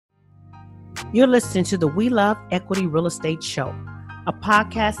You're listening to the We Love Equity Real Estate Show, a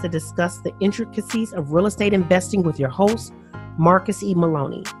podcast that discusses the intricacies of real estate investing with your host, Marcus E.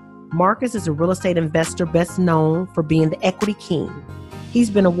 Maloney. Marcus is a real estate investor best known for being the equity king. He's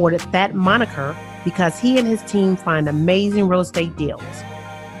been awarded that moniker because he and his team find amazing real estate deals.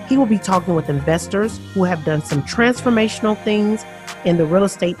 He will be talking with investors who have done some transformational things in the real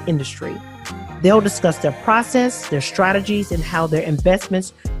estate industry. They'll discuss their process, their strategies, and how their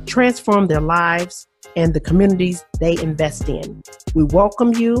investments transform their lives and the communities they invest in. We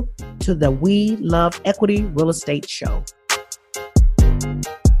welcome you to the We Love Equity Real Estate Show.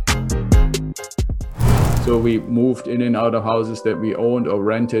 So we moved in and out of houses that we owned or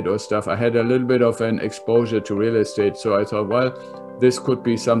rented or stuff. I had a little bit of an exposure to real estate. So I thought, well, this could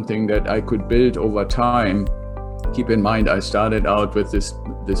be something that I could build over time. Keep in mind, I started out with this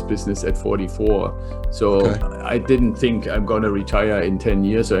business at 44. So I didn't think I'm going to retire in 10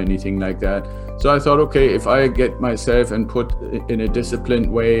 years or anything like that. So I thought, okay, if I get myself and put in a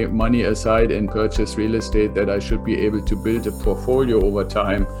disciplined way money aside and purchase real estate, that I should be able to build a portfolio over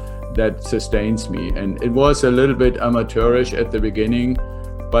time that sustains me. And it was a little bit amateurish at the beginning,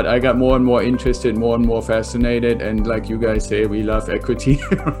 but I got more and more interested, more and more fascinated. And like you guys say, we love equity,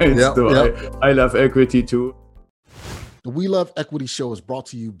 right? I love equity too. The We Love Equity Show is brought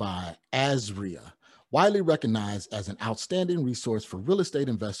to you by ASREA, widely recognized as an outstanding resource for real estate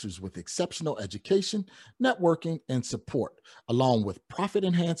investors with exceptional education, networking, and support, along with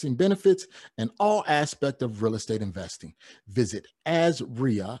profit-enhancing benefits and all aspects of real estate investing. Visit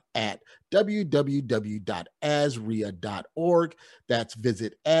ASREA at www.asrea.org. That's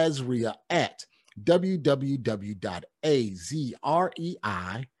visit ASREA at www.azreia.org.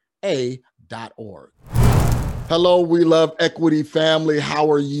 Hello, We Love Equity family. How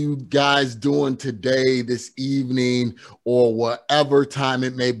are you guys doing today, this evening, or whatever time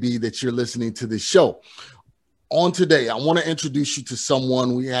it may be that you're listening to this show? On today, I want to introduce you to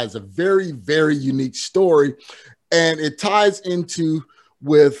someone who has a very, very unique story, and it ties into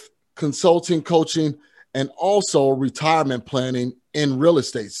with consulting, coaching, and also retirement planning in real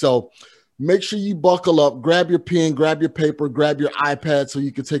estate. So make sure you buckle up, grab your pen, grab your paper, grab your iPad so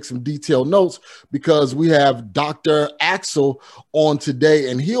you can take some detailed notes, because we have Dr. Axel on today,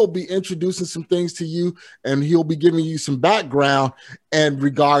 and he'll be introducing some things to you, and he'll be giving you some background in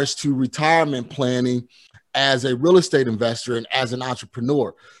regards to retirement planning as a real estate investor and as an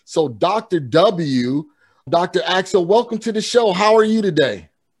entrepreneur. So Dr. Axel, welcome to the show. How are you today?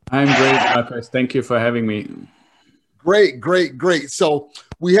 I'm great, Marcus. Thank you for having me. Great. So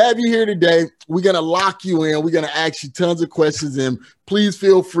we have you here today. We're going to lock you in. We're going to ask you tons of questions, and please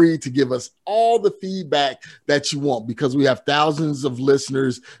feel free to give us all the feedback that you want, because we have thousands of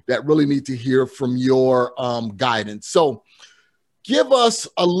listeners that really need to hear from your guidance. So give us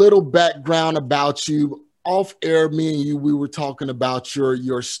a little background about you. Off air, me and you, we were talking about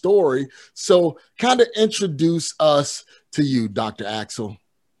your story. So kind of introduce us to you, Dr. Axel.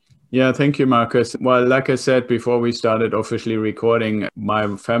 Yeah, thank you, Marcus. Well, like I said, before we started officially recording,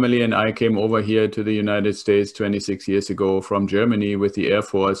 my family and I came over here to the United States 26 years ago from Germany with the Air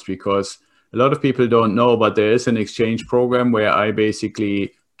Force, because a lot of people don't know, but there is an exchange program where I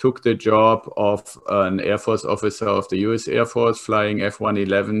basically took the job of an Air Force officer of the US Air Force, flying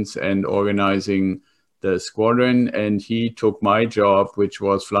F-111s and organizing the squadron. And he took my job, which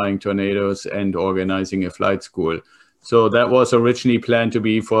was flying Tornadoes and organizing a flight school. So that was originally planned to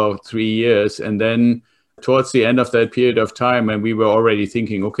be for 3 years. And then towards the end of that period of time, and we were already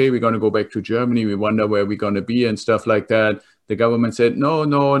thinking, okay, we're going to go back to Germany. We wonder where we're going to be and stuff like that. The government said, no,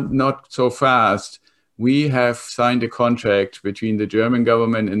 not so fast. We have signed a contract between the German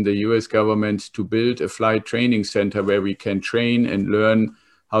government and the US government to build a flight training center where we can train and learn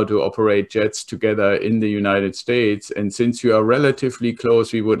how to operate jets together in the United States. And since you are relatively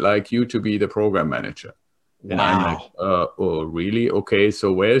close, we would like you to be the program manager. And wow. I'm like, oh, really? Okay,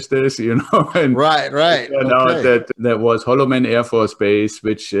 so where's this? And right. Turned out that was Holloman Air Force Base,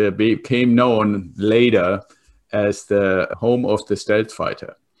 which became known later as the home of the stealth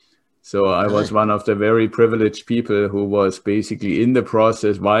fighter. So I was one of the very privileged people who was basically in the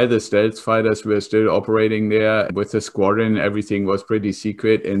process while the stealth fighters were still operating there with the squadron. Everything was pretty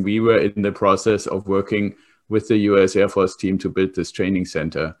secret, and we were in the process of working with the US Air Force team to build this training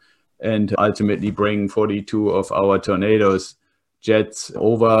center and ultimately bring 42 of our Tornadoes jets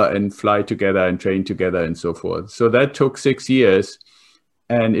over and fly together and train together and so forth. So that took 6 years.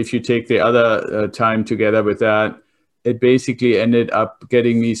 And if you take the other time together with that, it basically ended up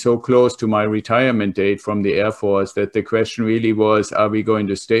getting me so close to my retirement date from the Air Force that the question really was, are we going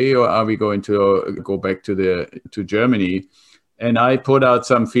to stay or are we going to go back to Germany? And I put out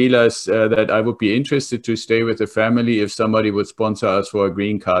some feelers that I would be interested to stay with the family if somebody would sponsor us for a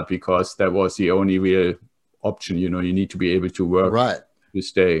green card, because that was the only real option. You need to be able to work to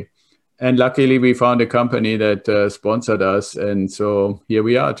stay. And luckily, we found a company that sponsored us. And so here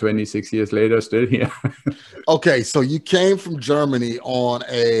we are, 26 years later, still here. Okay, so you came from Germany on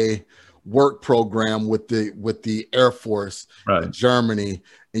a work program with the Air Force in Germany,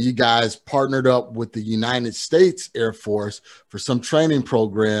 and you guys partnered up with the United States Air Force for some training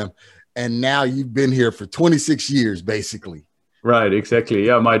program, and now you've been here for 26 years, basically. Right, exactly.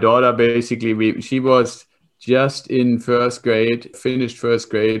 Yeah, my daughter basically, she was just in first grade, finished first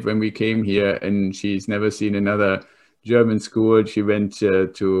grade when we came here, and she's never seen another German school. She went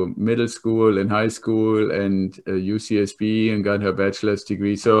to middle school and high school and UCSB and got her bachelor's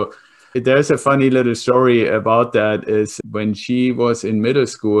degree. So there's a funny little story about that. Is when she was in middle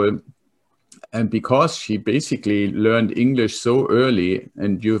school, and because she basically learned English so early,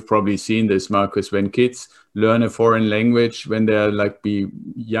 and you've probably seen this, Marcus, when kids learn a foreign language when they're be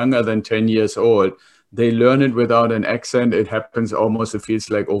younger than 10 years old, they learn it without an accent. It happens almost, it feels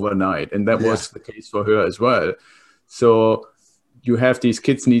like overnight. And that was the case for her as well. So you have these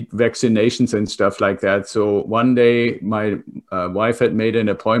kids need vaccinations and stuff like that. So one day my wife had made an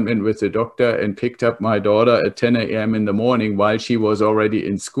appointment with the doctor and picked up my daughter at 10 a.m. in the morning while she was already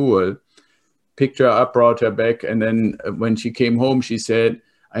in school, picked her up, brought her back. And then when she came home, she said,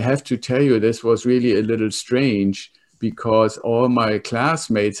 I have to tell you, this was really a little strange, because all my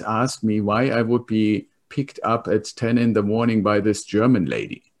classmates asked me why I would be picked up at 10 in the morning by this German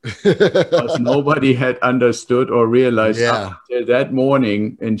lady. Because nobody had understood or realized up until that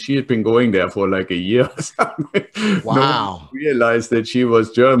morning, and she had been going there for like a year or something. Wow. Nobody realized that she was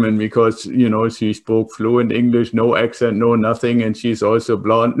German, because she spoke fluent English, no accent, no nothing, and she's also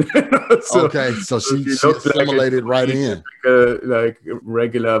blonde. So she assimilated right in. Like a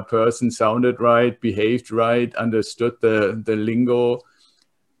regular person, sounded right, behaved right, understood the lingo.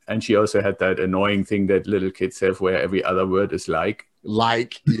 And she also had that annoying thing that little kids have where every other word is like.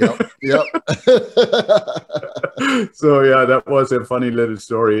 Yep. So yeah, that was a funny little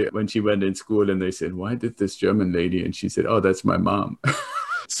story when she went in school and they said, why did this German lady? And she said, oh, that's my mom.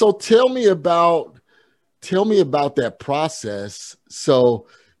 So tell me about that process. So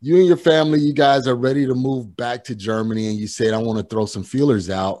you and your family, you guys are ready to move back to Germany, and you said, I want to throw some feelers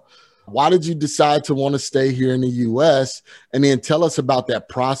out. Why did you decide to want to stay here in the US? And then tell us about that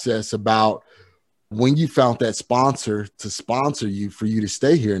process, about when you found that sponsor to sponsor you for you to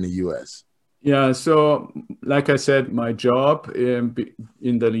stay here in the US. Yeah, so like I said, my job in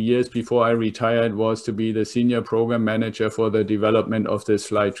the years before I retired was to be the senior program manager for the development of this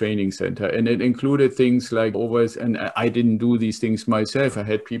flight training center. And it included things like and I didn't do these things myself. I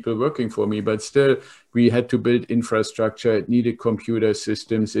had people working for me, but still we had to build infrastructure. It needed computer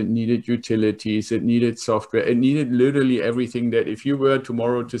systems. It needed utilities. It needed software. It needed literally everything that if you were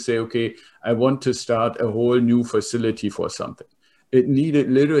tomorrow to say, okay, I want to start a whole new facility for something. It needed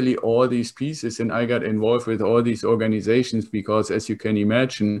literally all these pieces, and I got involved with all these organizations because, as you can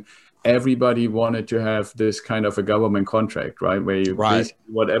imagine, everybody wanted to have this kind of a government contract, right? Where you basically,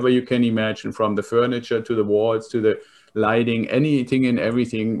 whatever you can imagine, from the furniture to the walls to the lighting, anything and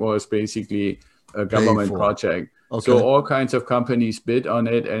everything was basically a government project. Okay. So all kinds of companies bid on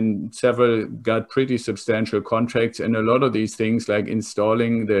it, and several got pretty substantial contracts. And a lot of these things, like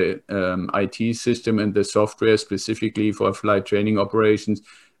installing the IT system and the software specifically for flight training operations,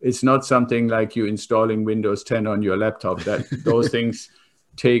 it's not something like you installing Windows 10 on your laptop. That those things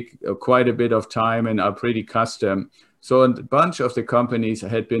take quite a bit of time and are pretty custom. So a bunch of the companies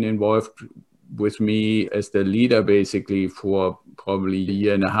had been involved with me as the leader basically for probably a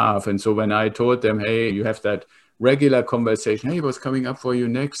year and a half. And so when I told them, hey, you have that regular conversation, hey, what's coming up for you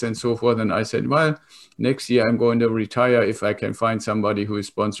next, and so forth. And I said, well, next year I'm going to retire if I can find somebody who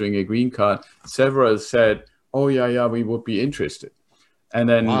is sponsoring a green card. Several said, oh, yeah, we would be interested. And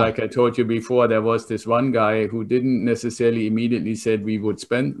then, like I told you before, there was this one guy who didn't necessarily immediately said we would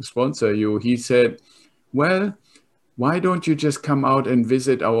sponsor you. He said, well, why don't you just come out and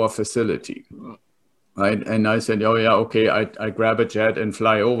visit our facility? Right. And I said, oh, yeah, okay, I grab a jet and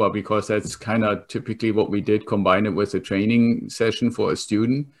fly over, because that's kind of typically what we did, combine it with a training session for a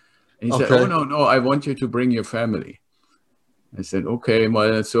student. And he said, oh, no, I want you to bring your family. I said, okay,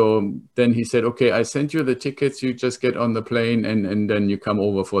 well, so then he said, okay, I sent you the tickets, you just get on the plane and then you come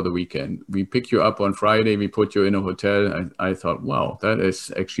over for the weekend. We pick you up on Friday, we put you in a hotel. And I thought, wow, that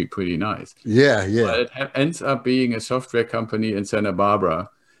is actually pretty nice. Yeah. But it ends up being a software company in Santa Barbara.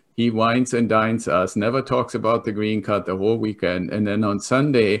 He wines and dines us, never talks about the green card the whole weekend. And then on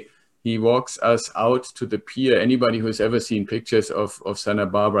Sunday, he walks us out to the pier. Anybody who's ever seen pictures of Santa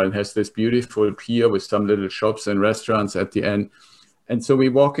Barbara, it has this beautiful pier with some little shops and restaurants at the end. And so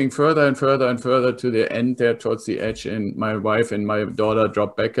we're walking further and further and further to the end there towards the edge. And my wife and my daughter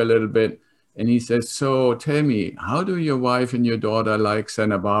drop back a little bit. And he says, so tell me, how do your wife and your daughter like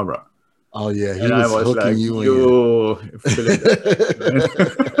Santa Barbara? Oh, yeah. He was hooking like, you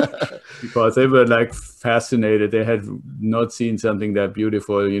because they were like fascinated. They had not seen something that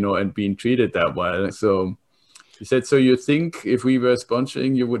beautiful, you know, and been treated that well. So he said, so you think if we were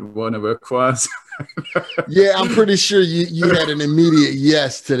sponsoring, you would want to work for us? Yeah, I'm pretty sure you had an immediate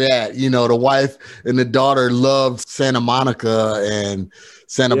yes to that. You know, the wife and the daughter loved Santa Monica and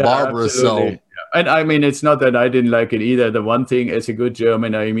Santa Barbara. Absolutely. So. And I mean, it's not that I didn't like it either. The one thing, as a good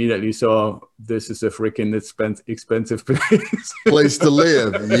German, I immediately saw this is a freaking expensive place to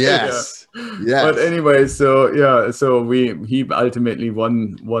live. Yes. Yeah. Yes. But anyway, so he ultimately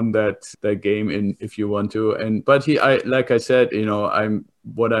won that game in, if you want to. But like I said, you know,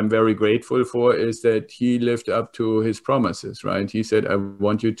 what I'm very grateful for is that he lived up to his promises, right? He said, I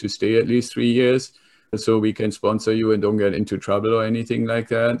want you to stay at least 3 years so we can sponsor you and don't get into trouble or anything like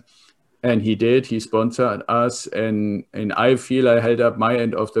that. And he did. He sponsored us, and I feel I held up my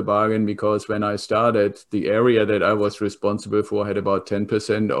end of the bargain, because when I started, the area that I was responsible for had about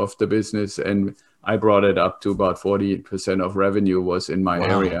 10% of the business, and I brought it up to about 40% of revenue was in my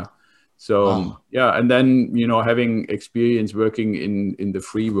area. So yeah, and then, you know, having experience working in the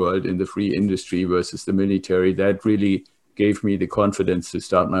free world, in the free industry versus the military, that really gave me the confidence to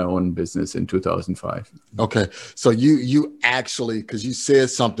start my own business in 2005. Okay. So you actually, because you said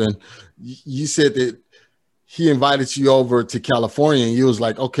something, you said that he invited you over to California and you was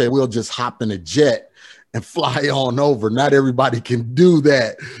like, okay, we'll just hop in a jet and fly on over. Not everybody can do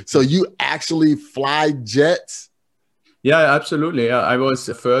that. So you actually fly jets? Yeah, absolutely. Yeah, I was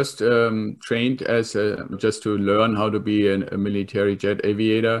first trained as just to learn how to be a military jet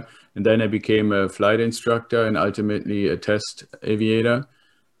aviator. And then I became a flight instructor and ultimately a test aviator.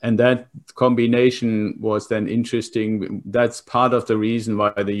 And that combination was then interesting. That's part of the reason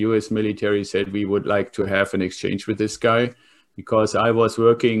why the US military said we would like to have an exchange with this guy, because I was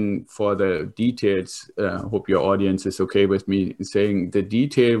working for the details. Hope your audience is okay with me saying the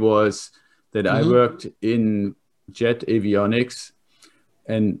detail was that I worked in jet avionics.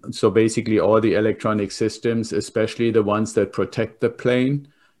 And so basically all the electronic systems, especially the ones that protect the plane.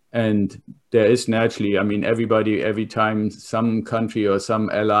 And there is naturally, I mean, every time some country or some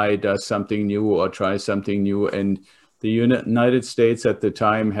ally does something new or tries something new, and the United States at the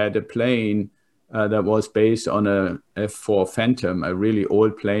time had a plane that was based on a F-4 Phantom, a really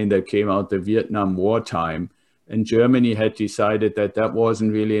old plane that came out the Vietnam War time. And Germany had decided that that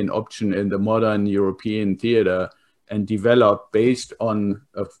wasn't really an option in the modern European theater, and developed based on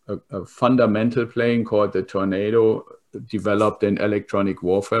a fundamental plane called the Tornado, developed an electronic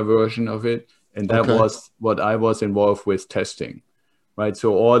warfare version of it. And that was what I was involved with testing, right?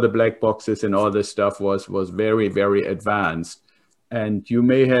 So all the black boxes and all this stuff was very, very advanced. And you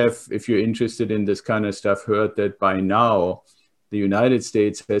may have, if you're interested in this kind of stuff, heard that by now, the United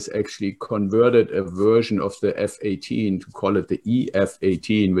States has actually converted a version of the F-18 to call it the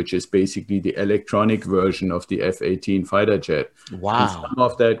EF-18, which is basically the electronic version of the F-18 fighter jet. Wow. And some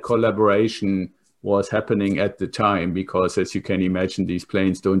of that collaboration was happening at the time, because as you can imagine, these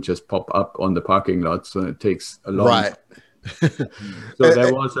planes don't just pop up on the parking lot. So it takes a long time. So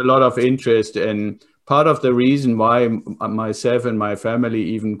there was a lot of interest, and part of the reason why myself and my family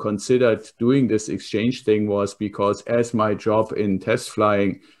even considered doing this exchange thing was because as my job in test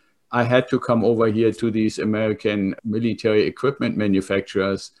flying, I had to come over here to these American military equipment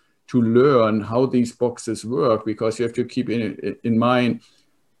manufacturers to learn how these boxes work, because you have to keep in mind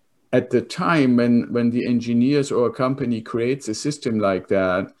at the time when the engineers or a company creates a system like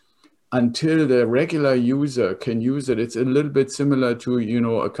that, until the regular user can use it, it's a little bit similar to, you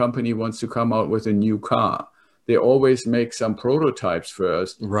know, a company wants to come out with a new car. They always make some prototypes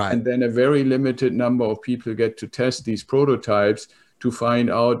first. Right. And then a very limited number of people get to test these prototypes to find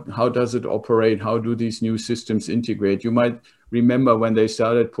out how does it operate, how do these new systems integrate. You might remember when they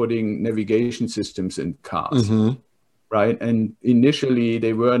started putting navigation systems in cars. Right. And initially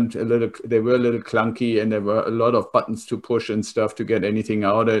they were a little clunky, and there were a lot of buttons to push and stuff to get anything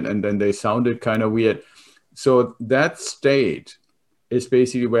out of it. And then they sounded kind of weird. So that state is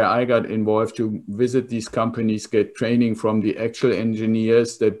basically where I got involved to visit these companies, get training from the actual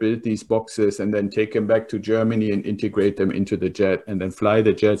engineers that build these boxes, and then take them back to Germany and integrate them into the jet, and then fly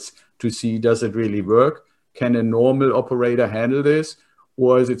the jets to see, does it really work? Can a normal operator handle this?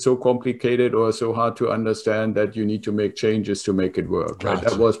 or is it so complicated or so hard to understand that you need to make changes to make it work? Right?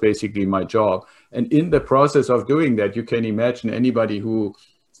 That was basically my job. And in the process of doing that, you can imagine anybody who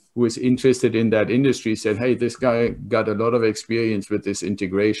is interested in that industry said, hey, this guy got a lot of experience with this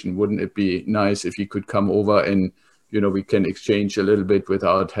integration. Wouldn't it be nice if he could come over and, we can exchange a little bit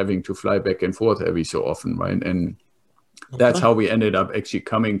without having to fly back and forth every so often, right? And that's how we ended up actually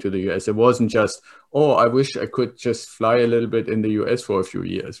coming to the US. It wasn't just, I wish I could just fly a little bit in the US for a few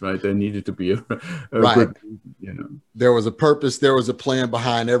years, right? There needed to be a good, There was a purpose, there was a plan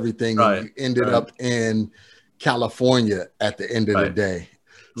behind everything. And you ended up in California at the end of the day.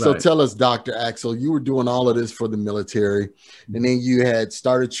 So tell us, Dr. Axel, you were doing all of this for the military, and then you had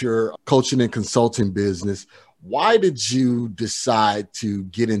started your coaching and consulting business. Why did you decide to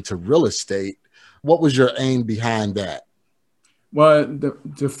get into real estate? What was your aim behind that? Well,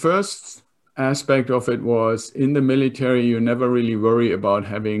 the first aspect of it was in the military, you never really worry about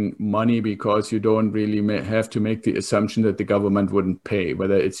having money because you don't really have to make the assumption that the government wouldn't pay,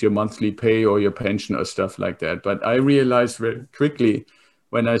 whether it's your monthly pay or your pension or stuff like that. But I realized very quickly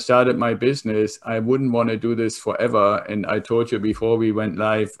when I started my business, I wouldn't want to do this forever. And I told you before we went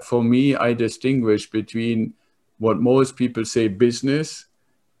live, for me, I distinguish between what most people say business,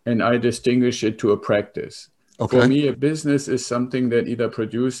 and I distinguish it to a practice. Okay. For me, a business is something that either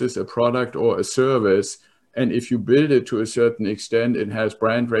produces a product or a service. And if you build it to a certain extent, it has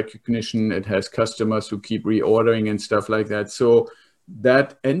brand recognition, it has customers who keep reordering and stuff like that. So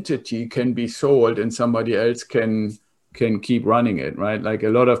that entity can be sold and somebody else can keep running it, right? Like a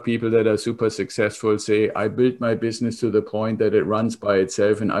lot of people that are super successful say, I built my business to the point that it runs by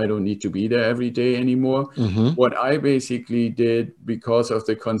itself and I don't need to be there every day anymore. Mm-hmm. What I basically did, because of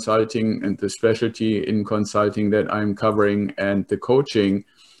the consulting and the specialty in consulting that I'm covering and the coaching,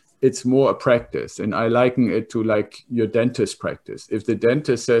 it's more a practice. And I liken it to like your dentist practice. If the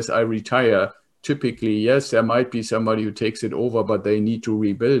dentist says, I retire, typically, yes, there might be somebody who takes it over, but they need to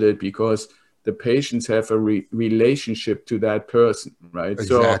rebuild it because the patients have a relationship to that person, right?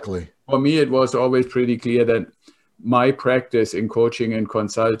 Exactly. So for me, it was always pretty clear that my practice in coaching and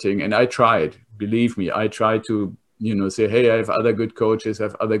consulting, and I tried, believe me, I tried to, say, hey, I have other good coaches, I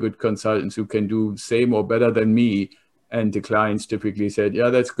have other good consultants who can do same or better than me. And the clients typically said, yeah,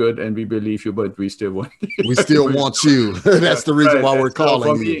 that's good. And we believe you, but we still want you. We still want you. That's the reason why we're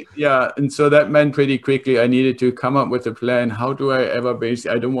calling you. Yeah. And so that meant pretty quickly, I needed to come up with a plan. How do I ever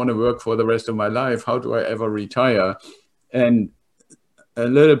I don't want to work for the rest of my life. How do I ever retire? And a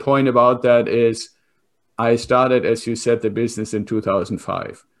little point about that is I started, as you said, the business in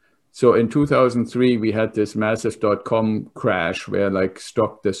 2005. So in 2003, we had this massive .com crash where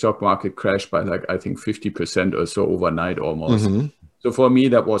the stock market crashed by I think 50% or so overnight almost. Mm-hmm. So for me,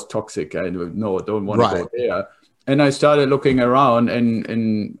 that was toxic. I don't want to go there. And I started looking around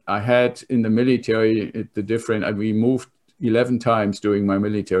and I had in the military, we moved 11 times during my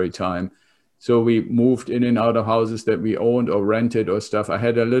military time. So we moved in and out of houses that we owned or rented or stuff. I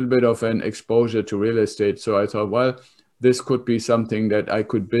had a little bit of an exposure to real estate. So I thought, well, this could be something that I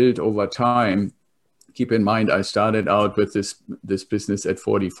could build over time. Keep in mind, I started out with this business at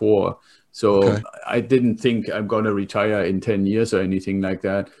 44. So I didn't think I'm going to retire in 10 years or anything like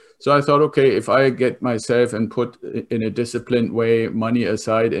that. So I thought, okay, if I get myself and put in a disciplined way money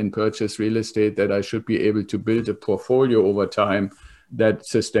aside and purchase real estate, that I should be able to build a portfolio over time that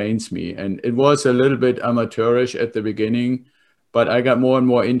sustains me. And it was a little bit amateurish at the beginning, but I got more and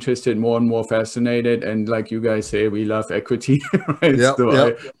more interested, more and more fascinated. And like you guys say, we love equity, right? Yep,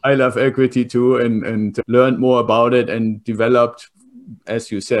 so I love equity too, and learned more about it and developed,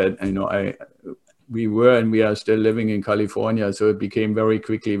 as you said, we were and we are still living in California. So it became very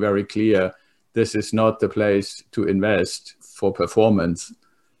quickly, very clear, this is not the place to invest for performance.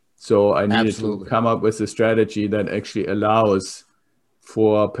 So I needed to come up with a strategy that actually allows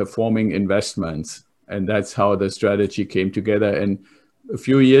for performing investments. And that's how the strategy came together. And a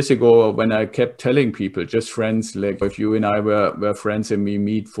few years ago, when I kept telling people, just friends, like if you and I were friends and we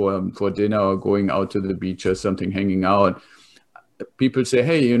meet for dinner or going out to the beach or something, hanging out, people say,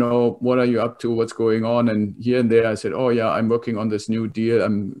 hey, what are you up to? What's going on? And here and there, I said, oh, yeah, I'm working on this new deal.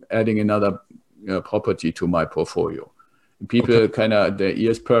 I'm adding another property to my portfolio. And people kind of, their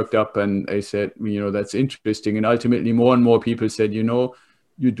ears perked up and they said, that's interesting. And ultimately, more and more people said,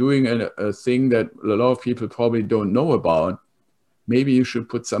 you're doing a thing that a lot of people probably don't know about. Maybe you should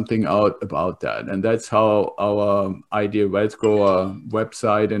put something out about that. And that's how our Ideal Wealth Grower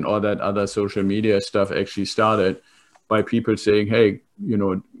website and all that other social media stuff actually started, by people saying, hey,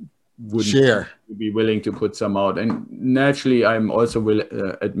 wouldn't you be willing to put some out? And naturally, I'm also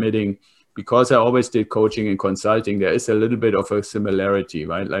admitting because I always did coaching and consulting, there is a little bit of a similarity,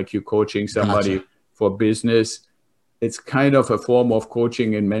 right? Like you coaching somebody for business. It's kind of a form of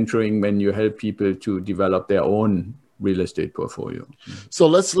coaching and mentoring when you help people to develop their own real estate portfolio. So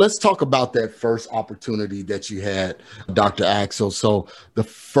let's talk about that first opportunity that you had, Dr. Axel. So the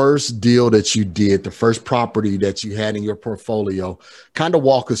first deal that you did, the first property that you had in your portfolio, kind of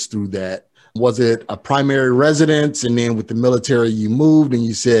walk us through that. Was it a primary residence, and then with the military you moved and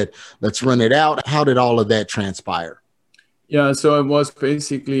you said, let's rent it out? How did all of that transpire? Yeah, so it was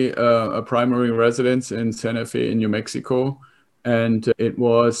basically a primary residence in Santa Fe in New Mexico. And it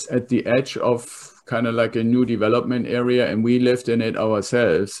was at the edge of kind of like a new development area. And we lived in it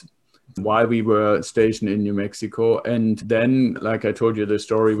ourselves while we were stationed in New Mexico. And then, like I told you, the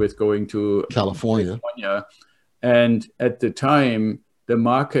story with going to California. And at the time, the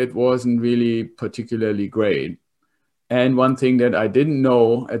market wasn't really particularly great. And one thing that I didn't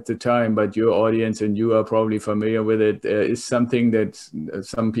know at the time, but your audience and you are probably familiar with it, is something that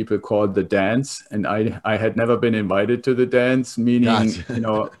some people call the dance. And I had never been invited to the dance, meaning,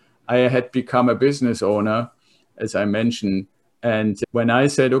 I had become a business owner, as I mentioned. And when I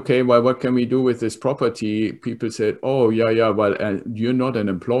said, okay, well, what can we do with this property? People said, oh, yeah, well, you're not an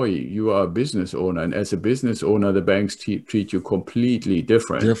employee. You are a business owner. And as a business owner, the banks treat you completely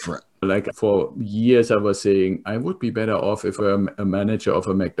different. Like for years, I was saying, I would be better off if I'm a manager of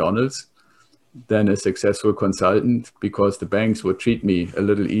a McDonald's than a successful consultant, because the banks would treat me a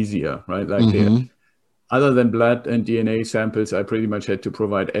little easier, right? Like other than blood and DNA samples, I pretty much had to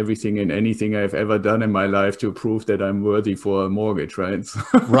provide everything and anything I've ever done in my life to prove that I'm worthy for a mortgage, right?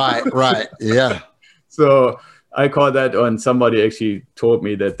 Right. Yeah. So I call that on, somebody actually told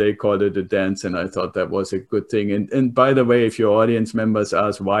me that they called it a dance, and I thought that was a good thing. And by the way, if your audience members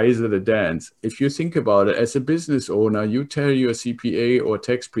ask, why is it a dance? If you think about it, as a business owner, you tell your CPA or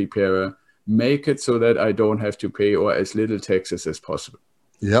tax preparer, make it so that I don't have to pay or as little taxes as possible.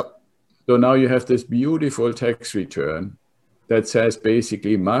 Yep. So now you have this beautiful tax return that says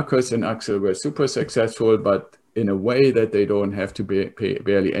basically Marcus and Axel were super successful, but in a way that they don't have to pay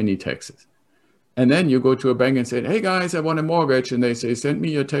barely any taxes. And then you go to a bank and say, hey guys, I want a mortgage. And they say, send me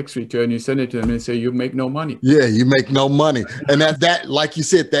your tax return. You send it to them and say, you make no money. Yeah, you make no money. And that, like you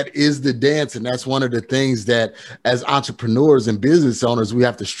said, that is the dance. And that's one of the things that as entrepreneurs and business owners, we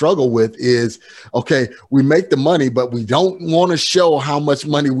have to struggle with is, okay, we make the money, but we don't want to show how much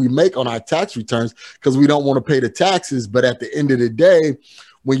money we make on our tax returns because we don't want to pay the taxes. But at the end of the day,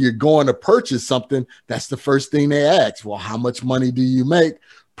 when you're going to purchase something, that's the first thing they ask. Well, how much money do you make?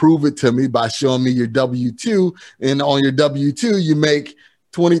 Prove it to me by showing me your W-2. And on your W-2, you make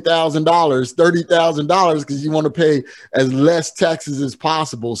 $20,000, $30,000 because you want to pay as less taxes as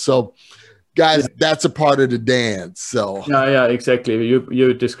possible. So, guys, that's a part of the dance. So yeah, exactly.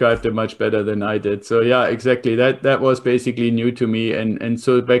 You described it much better than I did. So yeah, exactly. That was basically new to me. And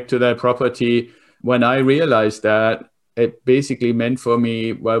so back to that property, when I realized that, it basically meant for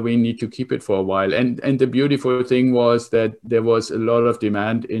me, well, we need to keep it for a while. And the beautiful thing was that there was a lot of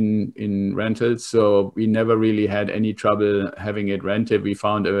demand in rentals. So we never really had any trouble having it rented. We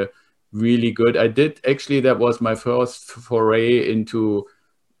found a really good, that was my first foray into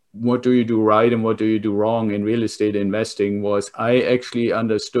what do you do right and what do you do wrong in real estate investing. Was I actually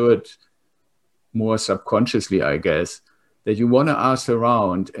understood more subconsciously, I guess, that you want to ask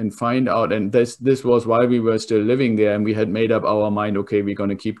around and find out. And this was why we were still living there and we had made up our mind, okay, we're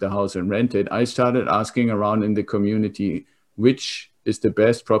going to keep the house and rent it. I started asking around in the community, which is the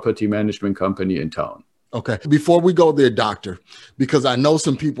best property management company in town. Okay. Before we go there, doctor, because I know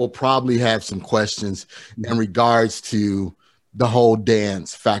some people probably have some questions in regards to the whole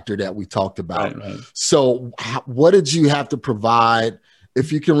dance factor that we talked about. Right. So what did you have to provide?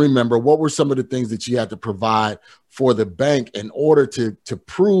 If you can remember, what were some of the things that you had to provide for the bank in order to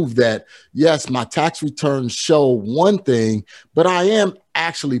prove that, yes, my tax returns show one thing, but I am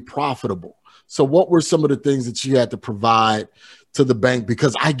actually profitable? So what were some of the things that you had to provide to the bank?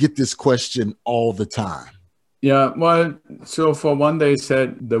 Because I get this question all the time. Yeah, well, so for one, they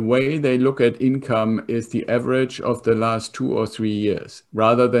said the way they look at income is the average of the last 2 or 3 years,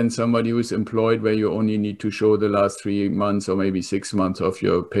 rather than somebody who's employed where you only need to show the last 3 months or maybe 6 months of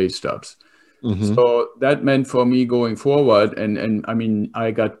your pay stubs. Mm-hmm. So that meant for me going forward, and I mean, I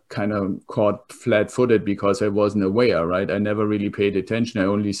got kind of caught flat-footed because I wasn't aware, right? I never really paid attention. I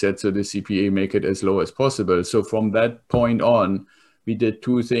only said to the CPA, make it as low as possible. So from that point on, we did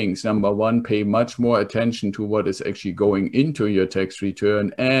 2 things. Number one, pay much more attention to what is actually going into your tax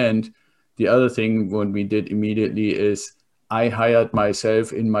return. And the other thing what we did immediately is I hired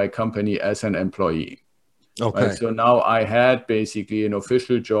myself in my company as an employee. Okay. Right? So now I had basically an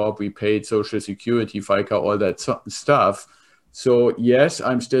official job. We paid Social Security, FICA, all that stuff. So yes,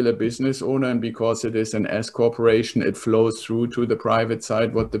 I'm still a business owner, and because it is an S corporation, it flows through to the private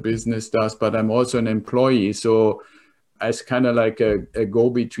side what the business does. But I'm also an employee, so as kind of like a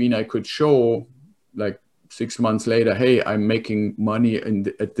go-between, I could show like 6 months later, hey, I'm making money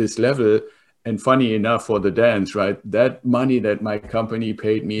at this level. And funny enough, for the dance, right, that money that my company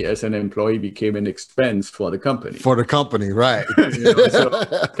paid me as an employee became an expense for the company. For the company, right. So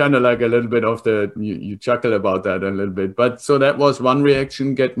kind of like a little bit of you chuckle about that a little bit. But so that was one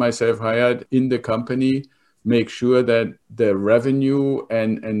reaction, get myself hired in the company, make sure that the revenue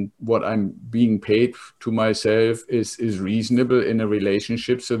and what I'm being paid to myself is reasonable in a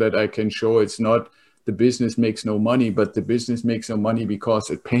relationship, so that I can show it's not the business makes no money, but the business makes no money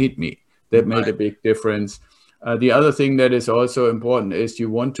because it paid me. That made a big difference. The other thing that is also important is you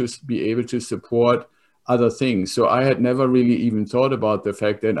want to be able to support other things. So I had never really even thought about the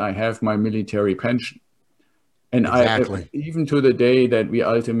fact that I have my military pension. And exactly. Even to the day that we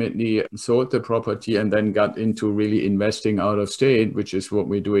ultimately sold the property and then got into really investing out of state, which is what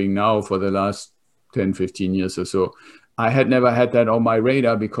we're doing now for the last 10, 15 years or so, I had never had that on my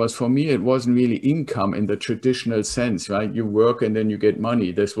radar, because for me, it wasn't really income in the traditional sense, right? You work and then you get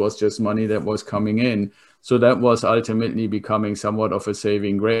money. This was just money that was coming in. So that was ultimately becoming somewhat of a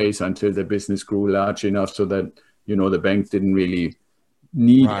saving grace until the business grew large enough so that, the bank didn't really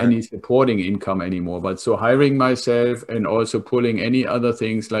need any supporting income anymore. But so hiring myself and also pulling any other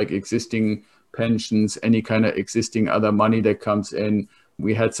things like existing pensions, any kind of existing other money that comes in.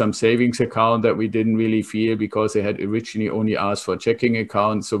 We had some savings account that we didn't really feel, because they had originally only asked for checking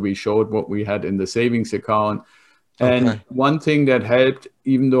accounts. So we showed what we had in the savings account. And one thing that helped,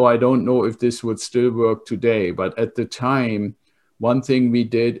 even though I don't know if this would still work today, but at the time, one thing we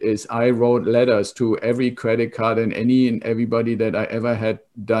did is I wrote letters to every credit card and everybody that I ever had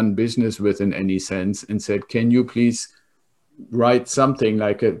done business with in any sense, and said, can you please write something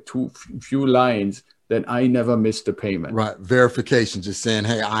like a few lines that I never missed a payment. Right. Verification, just saying,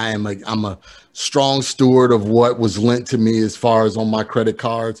 hey, I'm a strong steward of what was lent to me as far as on my credit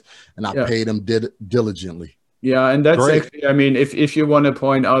cards, and I paid them diligently. Yeah, and that's actually, I mean, if you want to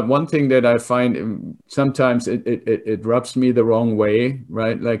point out one thing that I find sometimes it rubs me the wrong way,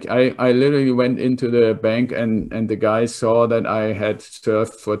 right? Like I literally went into the bank and the guys saw that I had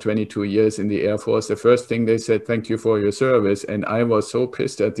served for 22 years in the Air Force. The first thing they said, thank you for your service. And I was so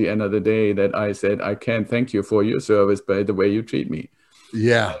pissed at the end of the day that I said, I can't thank you for your service by the way you treat me.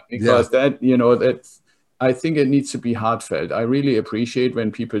 Yeah. Because that's, I think it needs to be heartfelt. I really appreciate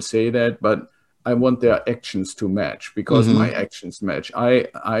when people say that, but I want their actions to match, because my actions match.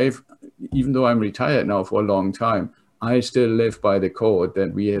 I've even though I'm retired now for a long time, I still live by the code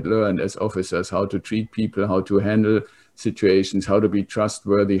that we had learned as officers, how to treat people, how to handle situations, how to be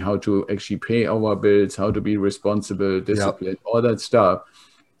trustworthy, how to actually pay our bills, how to be responsible, disciplined, all that stuff.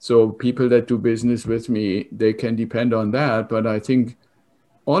 So people that do business with me, they can depend on that. But I think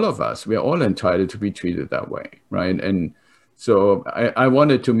all of us, we're all entitled to be treated that way, right? And so I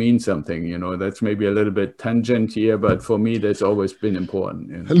wanted to mean something, that's maybe a little bit tangent here, but for me, that's always been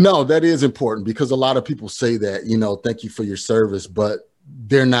important. No, that is important, because a lot of people say that, thank you for your service, but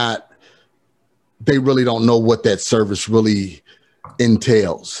they really don't know what that service really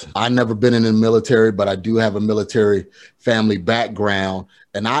entails. I've never been in the military, but I do have a military family background,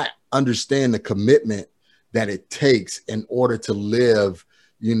 and I understand the commitment that it takes in order to live,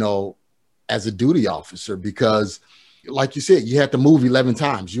 as a duty officer, because like you said, you had to move 11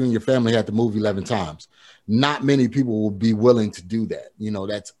 times. You and your family had to move 11 times. Not many people will be willing to do that.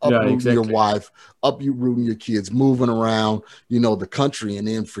 That's uprooting your wife, uprooting your kids, moving around, the country. And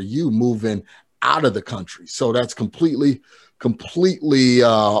then for you, moving out of the country. So that's completely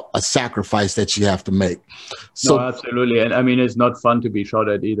a sacrifice that you have to make. So no, absolutely. And I mean, it's not fun to be shot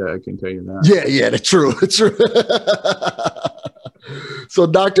at either. I can tell you that. Yeah, that's true. True. So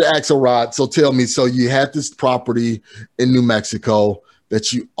Dr. Axelrod, so tell me, so you had this property in New Mexico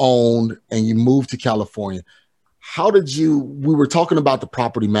that you owned and you moved to California. We were talking about the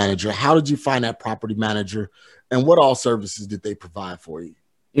property manager. How did you find that property manager, and what all services did they provide for you?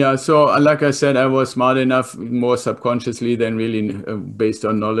 Yeah, so like I said, I was smart enough, more subconsciously than really based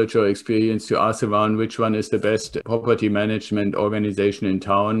on knowledge or experience, to ask around which one is the best property management organization in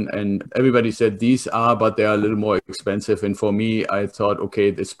town. And everybody said these are, but they are a little more expensive. And for me, I thought, okay,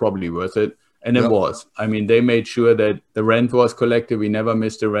 it's probably worth it. And it was. I mean, they made sure that the rent was collected. We never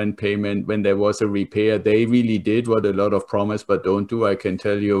missed a rent payment. When there was a repair, they really did what a lot of promise but don't do. I can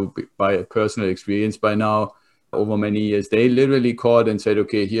tell you by personal experience by now, over many years. They literally called and said,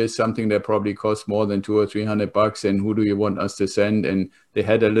 okay, here's something that probably costs more than $200 or $300, and who do you want us to send? And they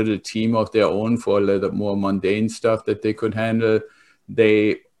had a little team of their own for a little more mundane stuff that they could handle.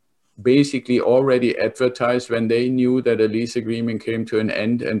 They basically already advertised when they knew that a lease agreement came to an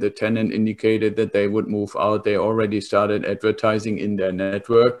end and the tenant indicated that they would move out. They already started advertising in their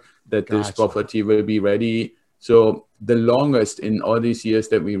network that this property will be ready. So the longest in all these years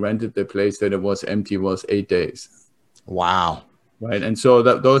that we rented the place that it was empty was 8 days. Wow. Right. And so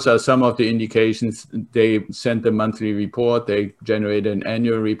those are some of the indications. They sent the monthly report. They generated an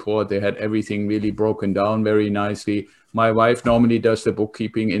annual report. They had everything really broken down very nicely. My wife normally does the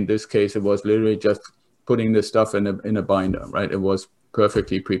bookkeeping. In this case, it was literally just putting the stuff in a binder, right? It was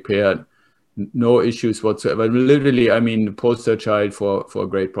perfectly prepared. No issues whatsoever. Literally, I mean, the poster child for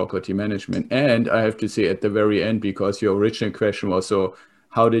great property management. And I have to say at the very end, because your original question was, so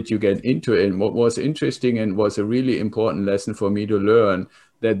how did you get into it? And what was interesting and was a really important lesson for me to learn,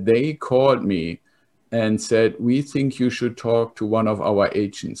 that they called me and said, we think you should talk to one of our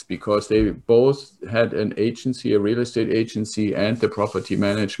agents, because they both had an agency, a real estate agency, and the property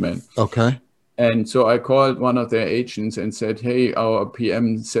management. Okay. And so I called one of their agents and said, hey, our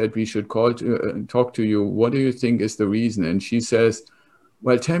PM said we should call to talk to you. What do you think is the reason? And she says,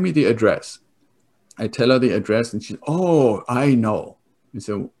 well, tell me the address. I tell her the address and she, oh, I know. And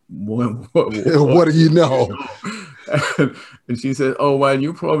so what do you know? And she said, oh, well,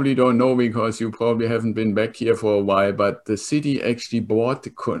 you probably don't know because you probably haven't been back here for a while, but the city actually built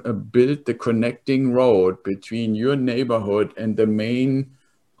the connecting road between your neighborhood and the main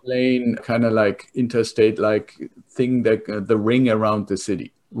lane, kind of like interstate like thing, that the ring around the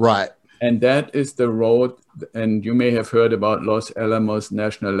city. Right. And that is the road. And you may have heard about Los Alamos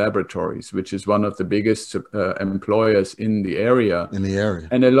National Laboratories, which is one of the biggest employers in the area.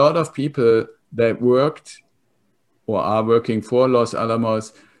 And a lot of people that worked or are working for Los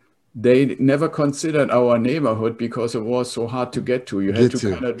Alamos, they never considered our neighborhood because it was so hard to get to. You had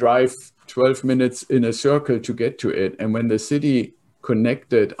to kind of drive 12 minutes in a circle to get to it. And when the city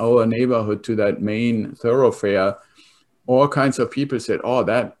connected our neighborhood to that main thoroughfare, all kinds of people said, oh,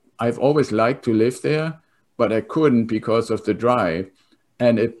 that I've always liked to live there, but I couldn't because of the drive.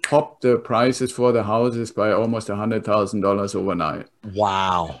 And it popped the prices for the houses by almost $100,000 overnight.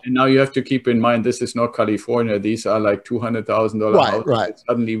 Wow. And now you have to keep in mind, this is not California. These are like $200,000 houses. Right. It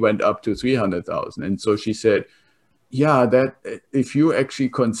suddenly went up to $300,000. And so she said, yeah, that if you actually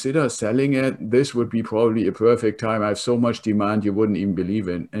consider selling it, this would be probably a perfect time. I have so much demand, you wouldn't even believe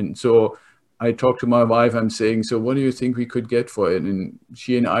it. And so I talked to my wife, I'm saying, so what do you think we could get for it? And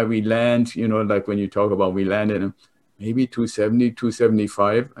she and I, we land, you know, like when you talk about, we landed maybe 270,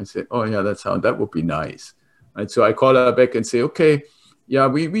 275. I said, oh yeah, that would be nice. And so I call her back and say, okay, yeah,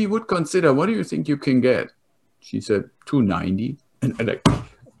 we would consider, what do you think you can get? She said, 290. And I like,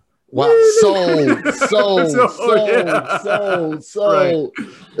 wow, so.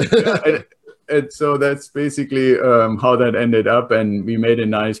 Right. And so that's basically how that ended up, and we made a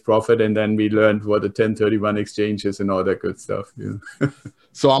nice profit, and then we learned what the 1031 exchanges and all that good stuff. Yeah.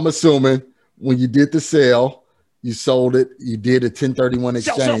 So I'm assuming when you did the sale, you sold it, you did a 1031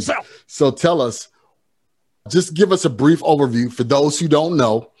 exchange. Sell. So tell us, just give us a brief overview for those who don't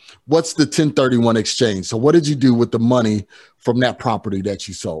know, what's the 1031 exchange? So what did you do with the money from that property that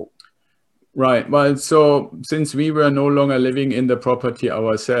you sold? Right. Well, so since we were no longer living in the property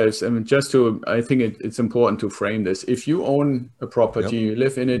ourselves, and I think it's important to frame this. If you own a property, you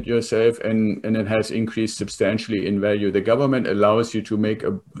live in it yourself, and it has increased substantially in value, the government allows you to make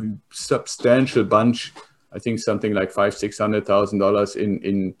a substantial bunch, I think something like $500,000-$600,000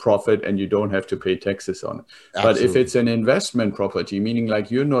 in profit, and you don't have to pay taxes on it. Absolutely. But if it's an investment property, meaning like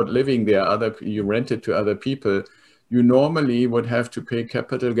you're not living there, you rent it to other people, you normally would have to pay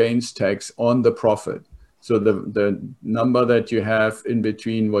capital gains tax on the profit. So the number that you have in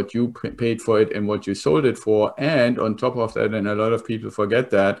between what you paid for it and what you sold it for, and on top of that, and a lot of people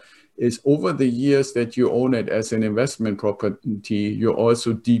forget that, is over the years that you own it as an investment property, you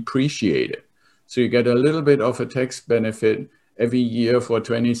also depreciate it. So you get a little bit of a tax benefit every year for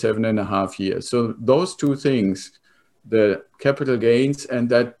 27 and a half years. So those two things, the capital gains and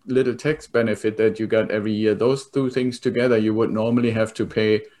that little tax benefit that you got every year, those two things together, you would normally have to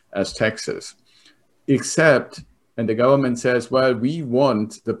pay as taxes. Except, and the government says, well, we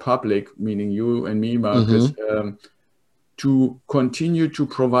want the public, meaning you and me, Marcus, to continue to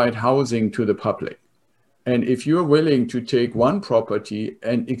provide housing to the public. And if you're willing to take one property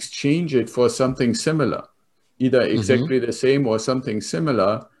and exchange it for something similar, either exactly the same or something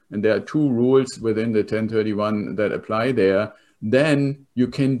similar, and there are two rules within the 1031 that apply there. then you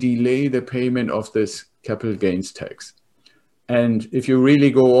can delay the payment of this capital gains tax. And if you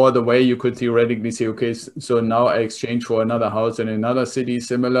really go all the way, you could theoretically say, okay, so now I exchange for another house in another city,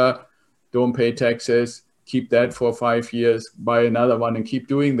 similar, don't pay taxes, keep that for 5 years, buy another one and keep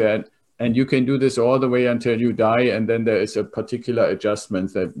doing that. And you can do this all the way until you die. And then there is a particular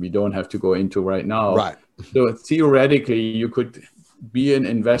adjustment that we don't have to go into right now. Right. So theoretically, you could be an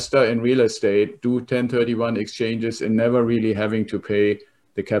investor in real estate, do 1031 exchanges and never really having to pay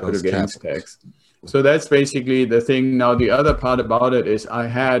the capital gains tax. So that's basically the thing. Now, the other part about it is I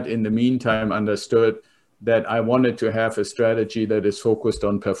had in the meantime understood that I wanted to have a strategy that is focused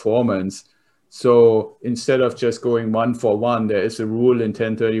on performance. So instead of just going 1-for-1, there is a rule in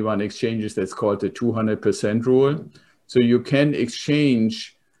 1031 exchanges that's called the 200% rule. So you can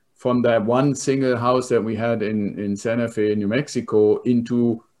exchange from that one single house that we had in Santa Fe, New Mexico,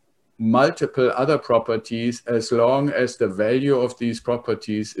 into multiple other properties as long as the value of these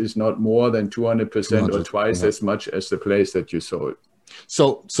properties is not more than 200% or twice as much as the place that you sold.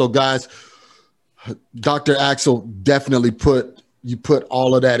 So guys, Dr. Axel definitely put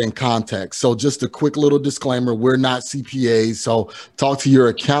all of that in context. So just a quick little disclaimer, we're not CPAs, so talk to your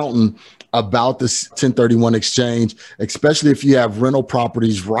accountant about this 1031 exchange, especially if you have rental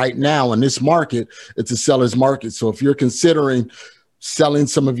properties right now in this market. It's a seller's market. So if you're considering selling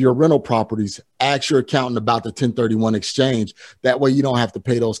some of your rental properties, ask your accountant about the 1031 exchange. That way you don't have to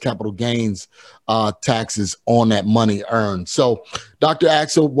pay those capital gains taxes on that money earned. So Dr.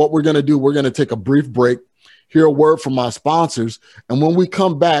 Axel, what we're going to do, we're going to take a brief break, hear a word from our sponsors. And when we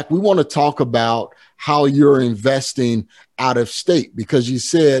come back, we want to talk about how you're investing out of state, because you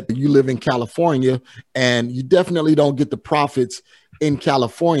said you live in California and you definitely don't get the profits in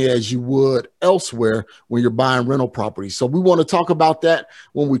California as you would elsewhere when you're buying rental properties. So we want to talk about that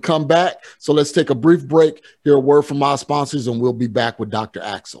when we come back. So let's take a brief break, hear a word from our sponsors, and we'll be back with Dr.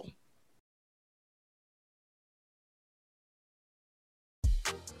 Axel.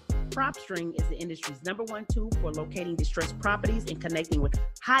 PropStream is the industry's #1 tool for locating distressed properties and connecting with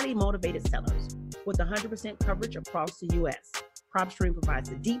highly motivated sellers. With 100% coverage across the U.S., PropStream provides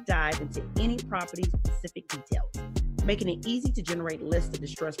a deep dive into any property's specific details, making it easy to generate lists of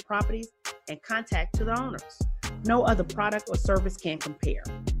distressed properties and contact to the owners. No other product or service can compare.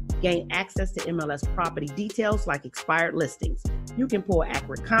 Gain access to MLS property details like expired listings. You can pull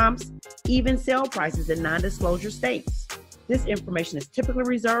accurate comps, even sale prices in non-disclosure states. This information is typically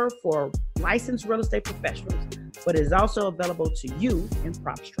reserved for licensed real estate professionals, but it is also available to you in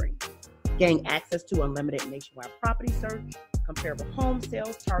PropStream. Gain access to unlimited nationwide property search, comparable home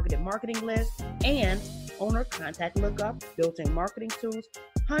sales, targeted marketing lists, and owner contact lookup, built-in marketing tools,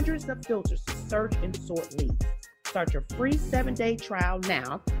 hundreds of filters to search and sort leads. Start your free 7-day trial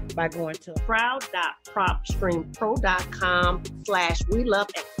now by going to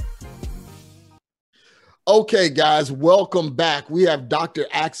proud.propstreampro.com/weloveequity. Okay, guys, welcome back. We have Dr.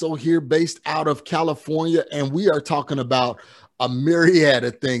 Axel here based out of California, and we are talking about a myriad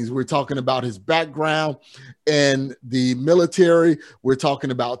of things. We're talking about his background in the military. We're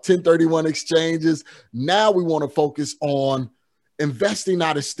talking about 1031 exchanges. Now we want to focus on investing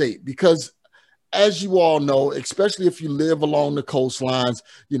out of state, because as you all know, especially if you live along the coastlines,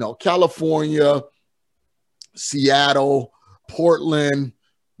 you know, California, Seattle, Portland,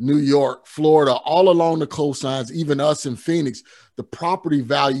 New York, Florida, all along the coastlines, even us in Phoenix, the property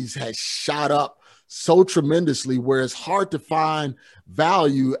values has shot up so tremendously where it's hard to find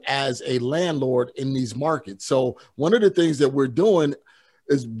value as a landlord in these markets. So one of the things that we're doing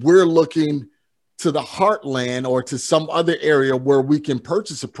is we're looking to the heartland or to some other area where we can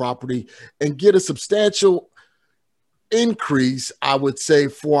purchase a property and get a substantial increase, I would say,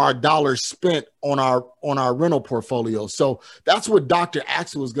 for our dollars spent on our rental portfolio. So that's what Dr.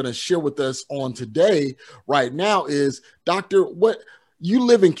 Axel is going to share with us on today. Right now is, Doctor, what you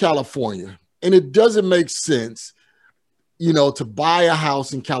live in California, and it doesn't make sense, you know, to buy a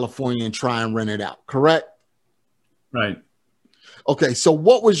house in California and try and rent it out, correct? Right. Okay, so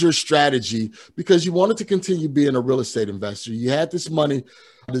what was your strategy? Because you wanted to continue being a real estate investor. You had this money,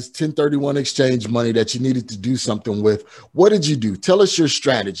 this 1031 exchange money that you needed to do something with. What did you do? Tell us your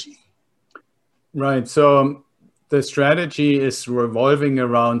strategy. Right. So the strategy is revolving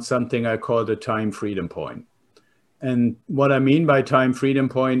around something I call the time freedom point. And what I mean by time freedom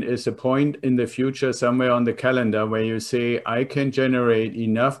point is a point in the future somewhere on the calendar where you say, I can generate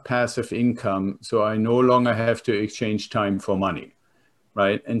enough passive income so I no longer have to exchange time for money,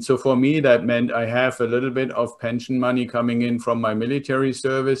 right? And so for me, that meant I have a little bit of pension money coming in from my military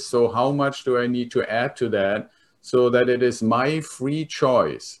service. So how much do I need to add to that so that it is my free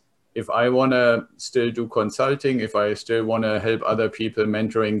choice if I want to still do consulting, if I still want to help other people,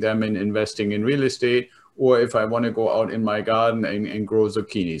 mentoring them in investing in real estate, or if I want to go out in my garden and grow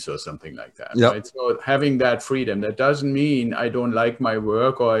zucchinis or something like that. Yep. Right? So having that freedom, that doesn't mean I don't like my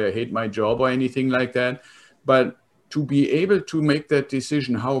work or I hate my job or anything like that. But to be able to make that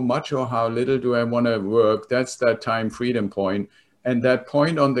decision, how much or how little do I want to work, that's that time freedom point. And that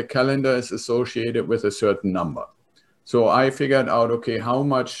point on the calendar is associated with a certain number. So I figured out, okay, how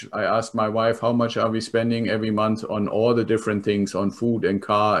much, I asked my wife, how much are we spending every month on all the different things, on food and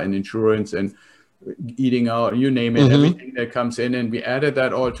car and insurance and eating out, you name it, everything that comes in. And we added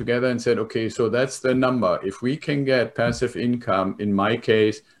that all together and said, okay, so that's the number. If we can get passive income, in my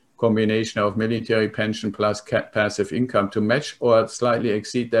case, combination of military pension plus passive income to match or slightly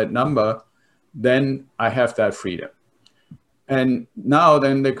exceed that number, then I have that freedom. And now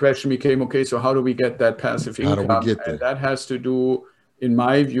then the question became, okay, so how do we get that passive income? How do we get there? And that has to do, in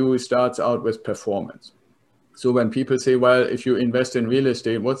my view, starts out with performance. So when people say, well, if you invest in real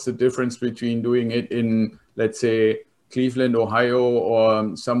estate, what's the difference between doing it in, let's say, Cleveland, Ohio,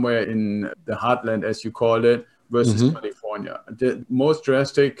 or somewhere in the heartland, as you called it, versus California? The most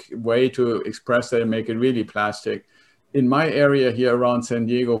drastic way to express that and make it really plastic, in my area here around San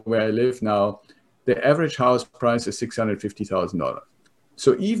Diego, where I live now, the average house price is $650,000.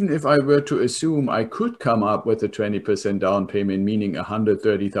 So even if I were to assume I could come up with a 20% down payment, meaning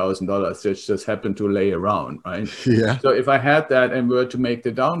 $130,000 that just happened to lay around, right? Yeah. So if I had that and were to make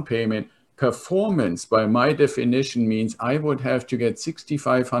the down payment, performance by my definition means I would have to get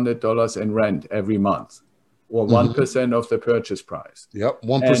 $6,500 in rent every month, or 1% of the purchase price. Yep,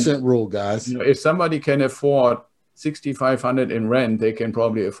 1% rule, guys. You know, if somebody can afford $6,500 in rent, they can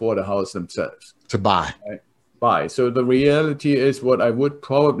probably afford a house themselves. To buy. Right? Buy. So the reality is what I would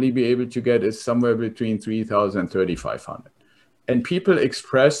probably be able to get is somewhere between $3,000 and $3,500. And people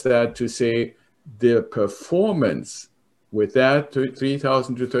express that to say the performance with that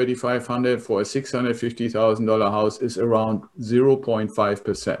 $3,000 to $3,500 for a $650,000 house is around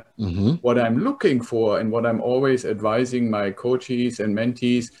 0.5%. What I'm looking for and what I'm always advising my coaches and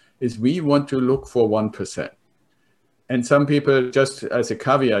mentees is we want to look for 1%. And some people, just as a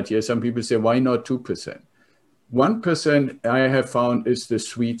caveat here, some people say, why not 2%? 1% I have found is the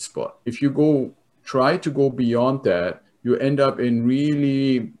sweet spot. If you try to go beyond that, you end up in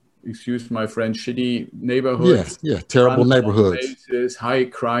really, excuse my French, shitty neighborhoods. Yeah, terrible neighborhoods. Places, high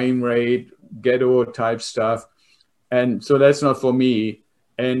crime rate, ghetto type stuff. And so that's not for me.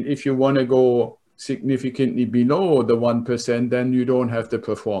 And if you want to go significantly below the 1%, then you don't have the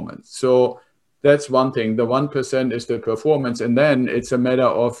performance. So that's one thing. The 1% is the performance. And then it's a matter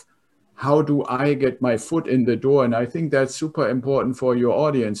of how do I get my foot in the door? And I think that's super important for your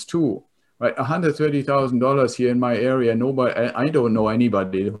audience too. Right, $130,000 here in my area. I don't know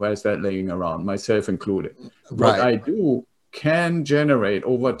anybody who has that laying around, myself included. Right. What I do can generate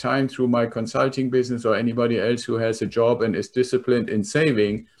over time through my consulting business or anybody else who has a job and is disciplined in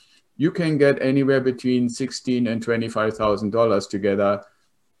saving. You can get anywhere between $16,000 and $25,000 together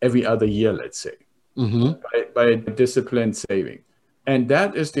every other year, let's say, by disciplined saving. And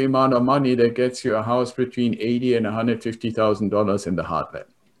that is the amount of money that gets you a house between $80,000 and $150,000 in the heartland.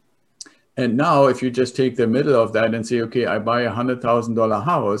 And now if you just take the middle of that and say, okay, I buy $100,000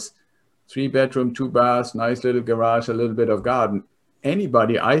 house, 3 bedroom, 2 baths, nice little garage, a little bit of garden.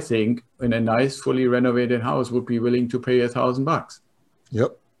 Anybody, I think, in a nice, fully renovated house would be willing to pay $1,000.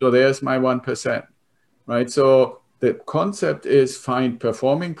 Yep. So there's my 1%, right? So the concept is find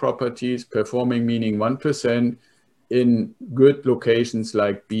performing properties, performing meaning 1%, in good locations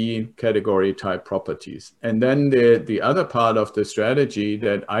like B category type properties. And then the other part of the strategy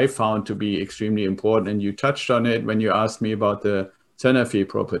that I found to be extremely important, and you touched on it when you asked me about the Santa Fe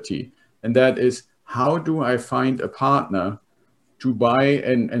property, and that is how do I find a partner to buy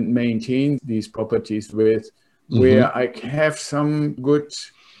and maintain these properties with, where I have some good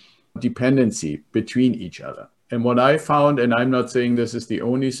dependency between each other. And what I found, and I'm not saying this is the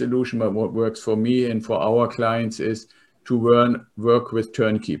only solution, but what works for me and for our clients is to work with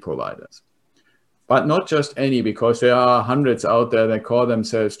turnkey providers. But not just any, because there are hundreds out there that call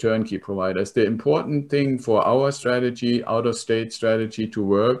themselves turnkey providers. The important thing for our strategy, out-of-state strategy to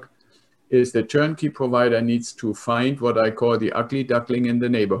work, is the turnkey provider needs to find what I call the ugly duckling in the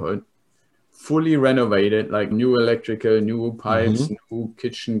neighborhood, fully renovated, like new electrical, new pipes, new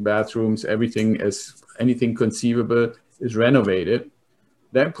kitchen, bathrooms, anything conceivable is renovated.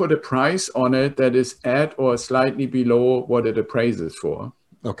 Then put a price on it that is at or slightly below what it appraises for.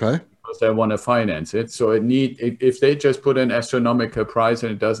 Okay. Because they want to finance it. So if they just put an astronomical price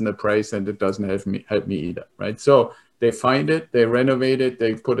and it doesn't appraise, then it doesn't help me either, right? So They find it, they renovate it,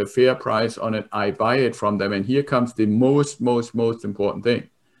 they put a fair price on it, I buy it from them. And here comes the most important thing.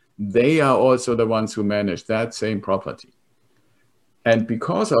 They are also the ones who manage that same property. And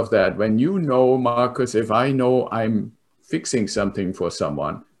because of that, when you know, Marcus, if I know I'm fixing something for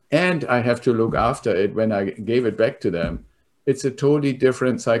someone and I have to look after it when I gave it back to them, it's a totally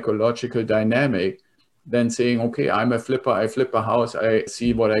different psychological dynamic than saying, okay, I'm a flipper, I flip a house, I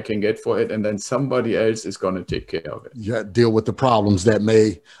see what I can get for it, and then somebody else is going to take care of it. Yeah, deal with the problems that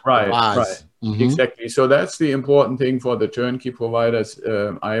may arise. Right. Mm-hmm. Exactly. So that's the important thing for the turnkey providers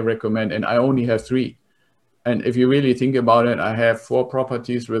I recommend, and I only have 3. And if you really think about it, I have 4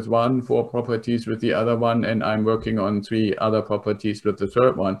 properties with one, 4 properties with the other one, and I'm working on 3 other properties with the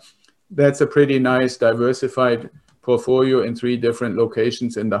third one. That's a pretty nice diversified portfolio in 3 different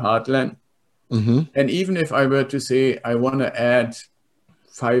locations in the heartland. Mm-hmm. And even if I were to say I want to add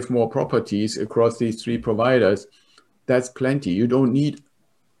 5 more properties across these 3 providers, that's plenty. You don't need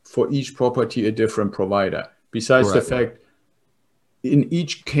for each property a different provider. Besides the fact, in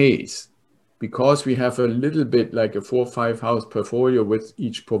each case, because we have a little bit like a 4 or 5 house portfolio with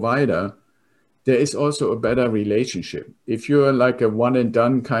each provider, there is also a better relationship. If you're like a one and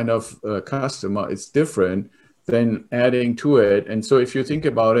done kind of customer, it's different than adding to it. And so if you think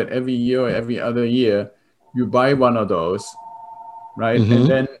about it, every year or every other year, you buy one of those, right? Mm-hmm. And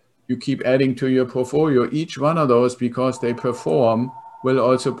then you keep adding to your portfolio. Each one of those, because they perform, will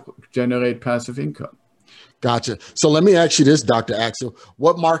also generate passive income. Gotcha. So let me ask you this, Dr. Axel,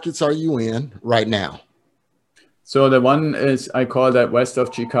 what markets are you in right now? So the one is, I call that west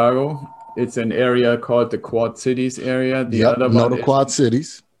of Chicago. It's an area called the Quad Cities area. The other one is Quad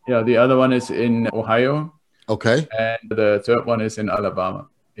Cities. Yeah, the other one is in Ohio. Okay. And the third one is in Alabama,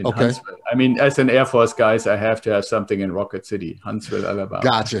 in Huntsville. I mean, as an Air Force guys, I have to have something in Rocket City, Huntsville, Alabama.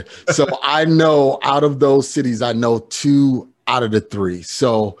 Gotcha. So I know out of those cities, I know 2 out of the 3.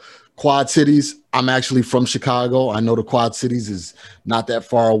 So Quad Cities, I'm actually from Chicago. I know the Quad Cities is not that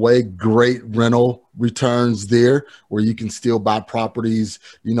far away. Great rental returns there where you can still buy properties,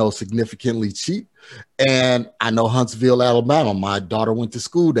 significantly cheap. And I know Huntsville, Alabama. My daughter went to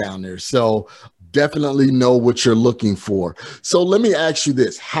school down there. So definitely know what you're looking for. So let me ask you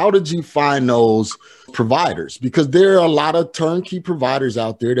this. How did you find those providers? Because there are a lot of turnkey providers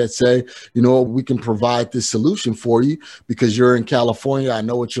out there that say, we can provide this solution for you because you're in California. I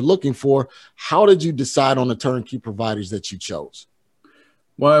know what you're looking for. How did you decide on the turnkey providers that you chose?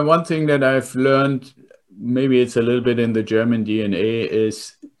 Well, one thing that I've learned, maybe it's a little bit in the German DNA,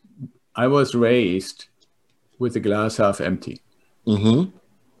 is I was raised with the glass half empty. Mm-hmm.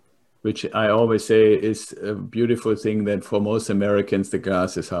 Which I always say is a beautiful thing, that for most Americans, the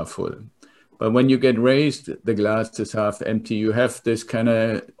glass is half full. But when you get raised, the glass is half empty. You have this kind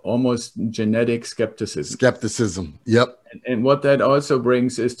of almost genetic skepticism. Yep. And what that also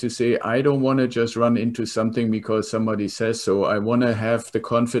brings is to say, I don't want to just run into something because somebody says so. I want to have the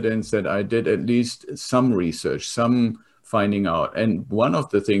confidence that I did at least some research, some finding out. And one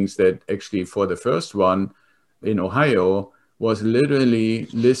of the things that actually for the first one in Ohio was literally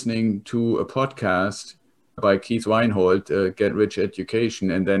listening to a podcast by Keith Weinhold, Get Rich Education,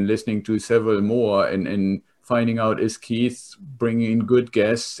 and then listening to several more and finding out, is Keith bringing good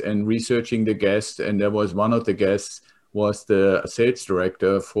guests and researching the guests. And there was one of the guests was the sales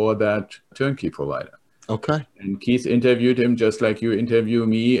director for that turnkey provider. Okay. And Keith interviewed him just like you interview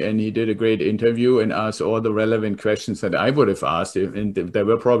me, and he did a great interview and asked all the relevant questions that I would have asked. And there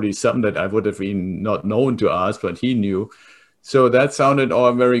were probably some that I would have been not known to ask, but he knew. So that sounded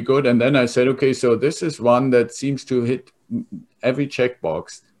all very good. And then I said, okay, so this is one that seems to hit every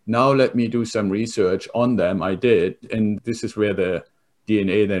checkbox. Now let me do some research on them. I did. And this is where the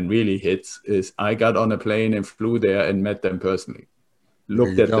DNA then really hits, is I got on a plane and flew there and met them personally.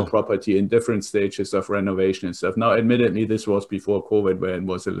 Looked at the property in different stages of renovation and stuff. Now, admittedly, this was before COVID, where it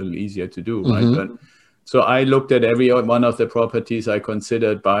was a little easier to do, right? But so I looked at every one of the properties I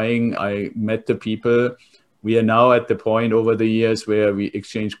considered buying. I met the people. We are now at the point over the years where we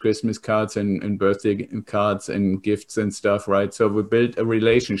exchange Christmas cards and birthday cards and gifts and stuff, right? So we built a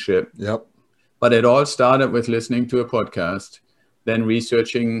relationship. Yep. But it all started with listening to a podcast, then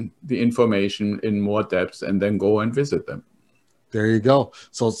researching the information in more depth, and then go and visit them. There you go.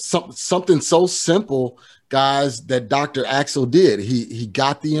 So something so simple, guys, that Dr. Axel did. He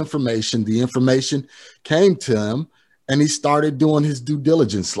got the information. The information came to him. And he started doing his due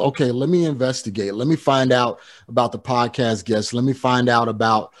diligence. Okay, let me investigate. Let me find out about the podcast guests. Let me find out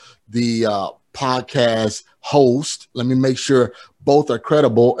about the podcast host. Let me make sure both are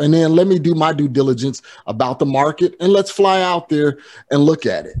credible. And then let me do my due diligence about the market and let's fly out there and look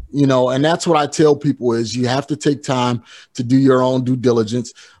at it. And that's what I tell people is you have to take time to do your own due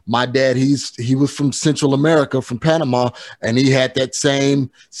diligence. My dad, he was from Central America, from Panama, and he had that same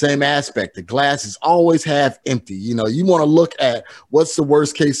aspect. The glass is always half empty. You want to look at what's the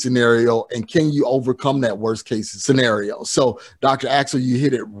worst case scenario and can you overcome that worst case scenario? So Dr. Axel, you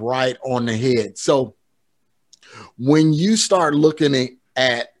hit it right on the head. So when you start looking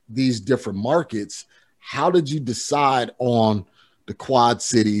at these different markets, how did you decide on the Quad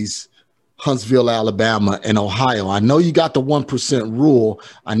Cities, Huntsville, Alabama, and Ohio? I know you got the 1% rule.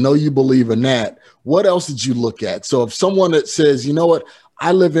 I know you believe in that. What else did you look at? So if someone that says, you know what,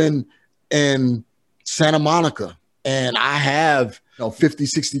 I live in Santa Monica and I have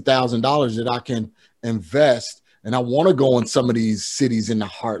 $50,000, $60,000 that I can invest, and I want to go in some of these cities in the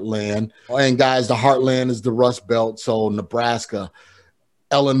heartland. And guys, the heartland is the Rust Belt. So Nebraska,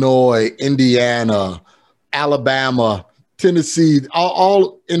 Illinois, Indiana, Alabama, Tennessee,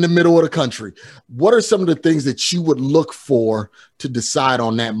 all in the middle of the country. What are some of the things that you would look for to decide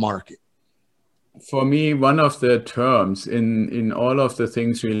on that market? For me, one of the terms in all of the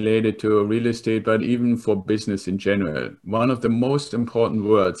things related to real estate, but even for business in general, one of the most important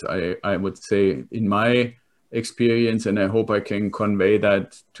words I would say in my experience, and I hope I can convey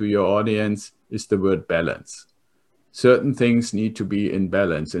that to your audience, is the word balance. Certain things need to be in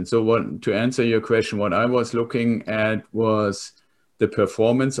balance. And so to answer your question, what I was looking at was the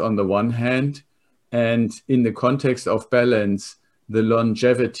performance on the one hand, and in the context of balance, the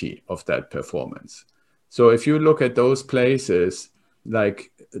longevity of that performance. So if you look at those places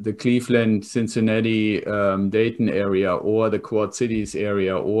like the Cleveland, Cincinnati, Dayton area, or the Quad Cities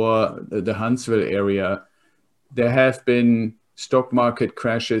area, or the Huntsville area, there have been stock market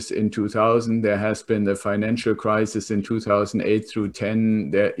crashes in 2000. There has been the financial crisis in 2008 through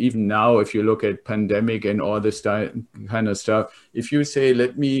 10. There, even now, if you look at pandemic and all this kind of stuff, if you say,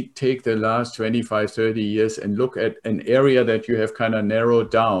 let me take the last 25, 30 years and look at an area that you have kind of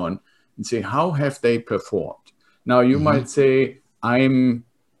narrowed down and say, how have they performed? Now, you might say, I'm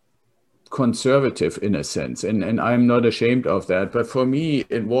conservative in a sense, and I'm not ashamed of that. But for me,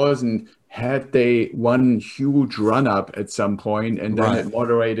 it wasn't, had they one huge run up at some point and then it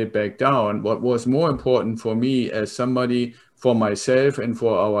moderated back down. What was more important for me as somebody, for myself and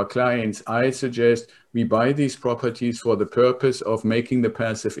for our clients, I suggest we buy these properties for the purpose of making the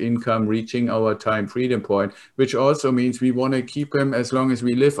passive income, reaching our time freedom point, which also means we want to keep them as long as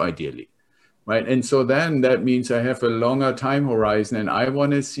we live, ideally. Right. And so then that means I have a longer time horizon, and I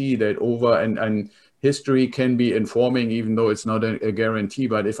want to see that over, and history can be informing, even though it's not a guarantee.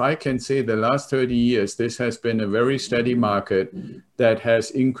 But if I can say the last 30 years, this has been a very steady market that has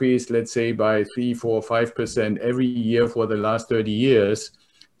increased, let's say, by 3, 4, 5% every year for the last 30 years,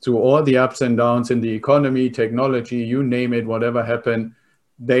 through all the ups and downs in the economy, technology, you name it, whatever happened,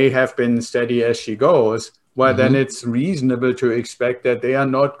 they have been steady as she goes. Well, then it's reasonable to expect that they are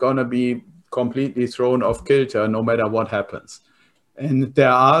not going to be completely thrown off kilter no matter what happens. And there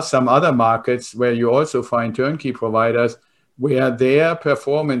are some other markets where you also find turnkey providers where their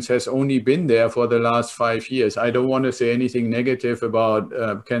performance has only been there for the last 5 years. I don't want to say anything negative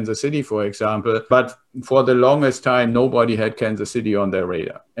about Kansas City, for example, but for the longest time, nobody had Kansas City on their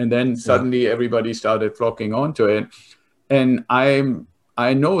radar. And then suddenly everybody started flocking onto it. And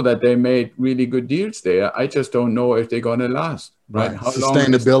I know that they made really good deals there. I just don't know if they're going to last. Right? How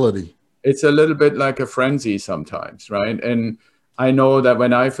Sustainability. It's a little bit like a frenzy sometimes, right? And I know that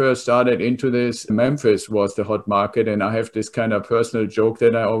when I first started into this, Memphis was the hot market. And I have this kind of personal joke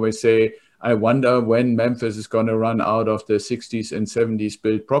that I always say, I wonder when Memphis is going to run out of the 60s and 70s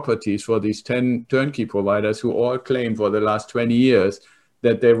built properties for these 10 turnkey providers who all claim for the last 20 years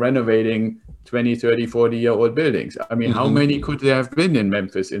that they're renovating 20, 30, 40-year-old buildings. I mean, how many could there have been in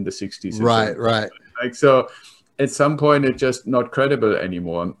Memphis in the 60s? Right. Like, so at some point, it's just not credible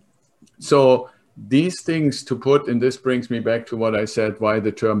anymore. So these things to put, and this brings me back to what I said, why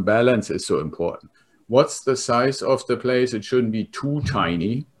the term balance is so important. What's the size of the place? It shouldn't be too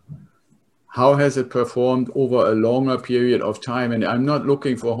tiny. How has it performed over a longer period of time? And I'm not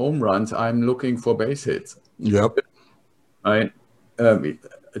looking for home runs. I'm looking for base hits. Yep. Right.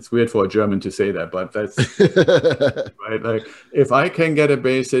 It's weird for a German to say that, but that's right. Like, if I can get a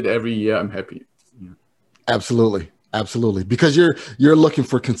base hit every year, I'm happy. Absolutely. Because you're looking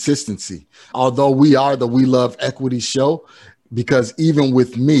for consistency. Although we are the We Love Equity show, because even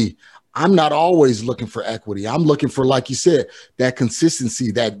with me, I'm not always looking for equity. I'm looking for, like you said, that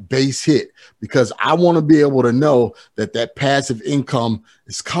consistency, that base hit, because I want to be able to know that passive income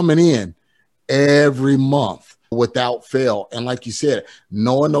is coming in every month without fail. And like you said,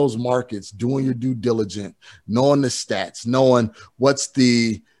 knowing those markets, doing your due diligence, knowing the stats, knowing what's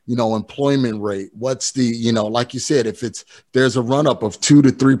the employment rate, what's the, like you said, if there's a run up of 2 to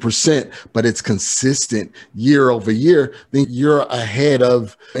 3%, but it's consistent year over year, then you're ahead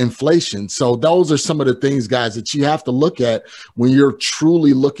of inflation. So those are some of the things, guys, that you have to look at when you're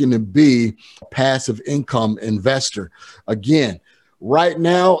truly looking to be a passive income investor. Again, right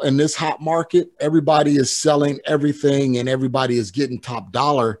now in this hot market, everybody is selling everything and everybody is getting top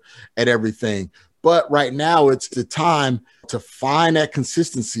dollar at everything. But right now it's the time to find that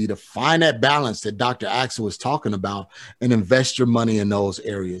consistency, to find that balance that Dr. Axel was talking about, and invest your money in those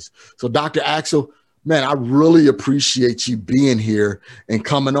areas. So Dr. Axel, man, I really appreciate you being here and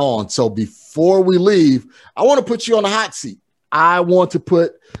coming on. So before we leave, I want to put you on the hot seat. I want to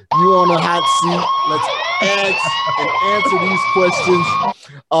put you on the hot seat. Let's ask and answer these questions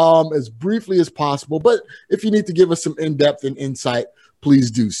as briefly as possible. But if you need to give us some in-depth and insight,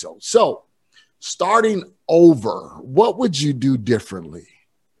 please do so. So starting over, what would you do differently?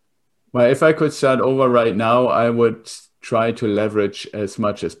 Well, if I could start over right now, I would try to leverage as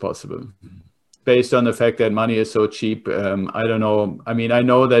much as possible. Based on the fact that money is so cheap, I don't know. I mean, I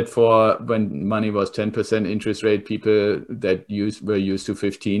know that for when money was 10% interest rate, people that were used to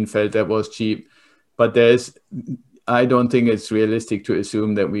 15 felt that was cheap. But I don't think it's realistic to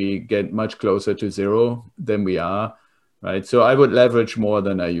assume that we get much closer to zero than we are, right? So I would leverage more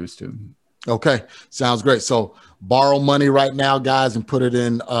than I used to. Okay, sounds great. So borrow money right now, guys, and put it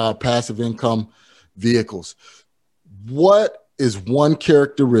in passive income vehicles. What is one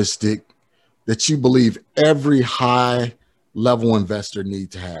characteristic that you believe every high level investor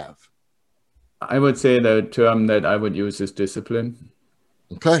needs to have? I would say the term that I would use is discipline.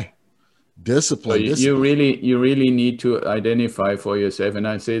 Okay. Discipline. So you really need to identify for yourself, and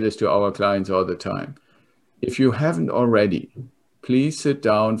I say this to our clients all the time. If you haven't already, please sit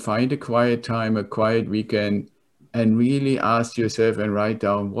down, find a quiet time, a quiet weekend, and really ask yourself and write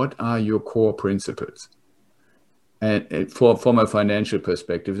down what are your core principles. And from a financial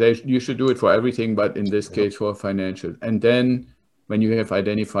perspective, you should do it for everything, but in this case for financial. And then when you have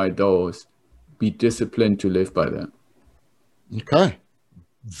identified those, be disciplined to live by them. Okay.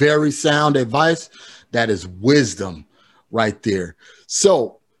 Very sound advice. That is wisdom right there.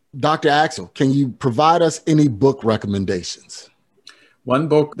 So, Dr. Axel, can you provide us any book recommendations? One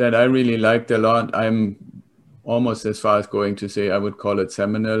book that I really liked a lot, I'm almost as far as going to say I would call it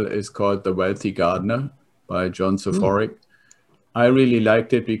seminal, is called The Wealthy Gardener by John Soforic. I really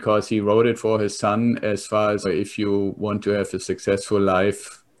liked it because he wrote it for his son, as far as if you want to have a successful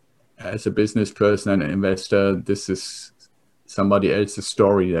life as a business person and an investor, this is somebody else's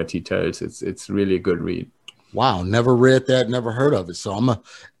story that he tells. It's really a good read. Wow, never read that, never heard of it. So I'm going to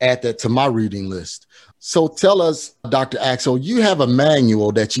add that to my reading list. So tell us, Dr. Axel, you have a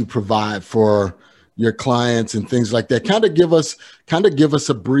manual that you provide for your clients and things like that. Kind of give us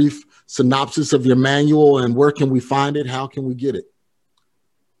a brief synopsis of your manual, and where can we find it? How can we get it?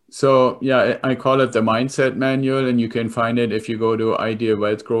 So yeah, I call it the Mindset Manual, and you can find it if you go to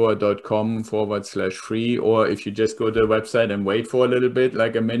ideawealthgrower.com/free, or if you just go to the website and wait for a little bit,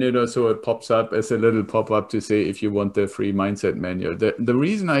 like a minute or so, it pops up as a little pop-up to say if you want the free Mindset Manual. The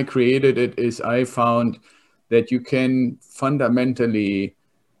reason I created it is I found that you can fundamentally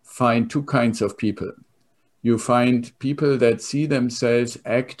find two kinds of people. You find people that see themselves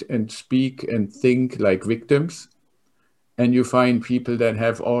act and speak and think like victims. And you find people that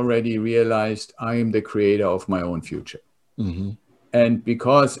have already realized I am the creator of my own future. Mm-hmm. And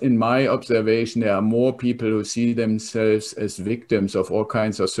because in my observation, there are more people who see themselves as victims of all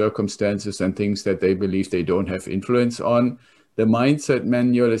kinds of circumstances and things that they believe they don't have influence on, the Mindset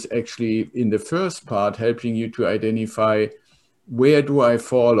Manual is actually in the first part helping you to identify where do I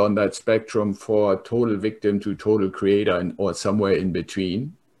fall on that spectrum for total victim to total creator or somewhere in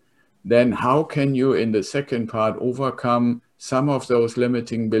between. Then how can you, in the second part, overcome some of those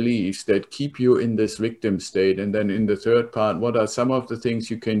limiting beliefs that keep you in this victim state? And then in the third part, what are some of the things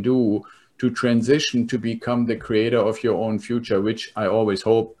you can do to transition to become the creator of your own future, which I always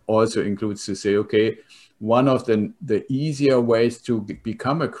hope also includes to say, okay, one of the easier ways to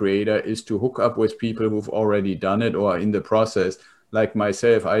become a creator is to hook up with people who've already done it or are in the process. Like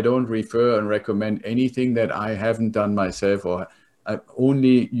myself, I don't refer and recommend anything that I haven't done myself, or I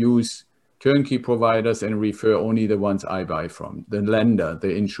only use turnkey providers and refer only the ones I buy from, the lender, the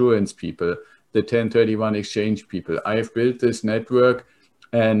insurance people, the 1031 exchange people. I've built this network,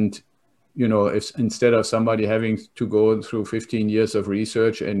 and if instead of somebody having to go through 15 years of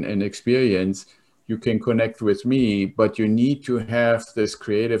research and experience, you can connect with me, but you need to have this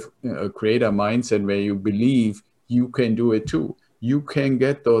creator mindset where you believe you can do it too. You can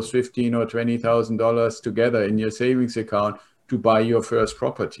get those $15,000 or $20,000 together in your savings account to buy your first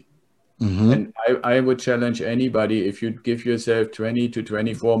property. Mm-hmm. And I would challenge anybody, if you give yourself 20 to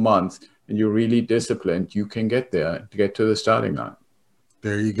 24 months and you're really disciplined, you can get there, to get to the starting line.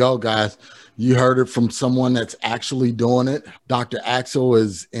 There you go, guys. You heard it from someone that's actually doing it. Dr. Axel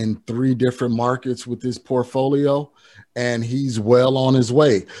is in 3 different markets with his portfolio, and he's well on his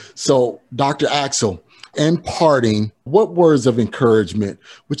way. So, Dr. Axel, in parting, what words of encouragement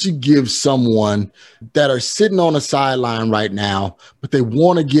would you give someone that are sitting on a sideline right now, but they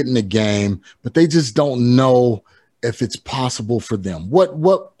want to get in the game, but they just don't know if it's possible for them? What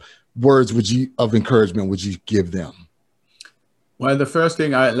words of encouragement would you give them? Well, the first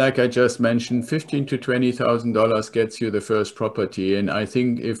thing, like I just mentioned, $15,000 to $20,000 gets you the first property. And I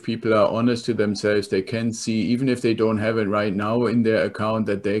think if people are honest to themselves, they can see, even if they don't have it right now in their account,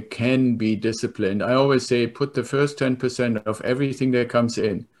 that they can be disciplined. I always say, put the first 10% of everything that comes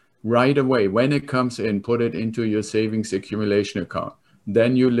in right away. When it comes in, put it into your savings accumulation account.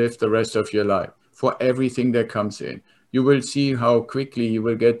 Then you live the rest of your life for everything that comes in. You will see how quickly you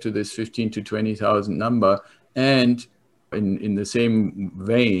will get to this 15,000 to 20,000 number. And in the same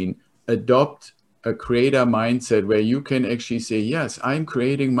vein, adopt a creator mindset where you can actually say, yes, I'm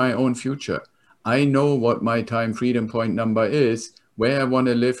creating my own future. I know what my time freedom point number is, where I want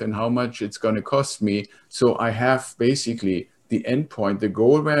to live and how much it's going to cost me. So I have basically the end point, the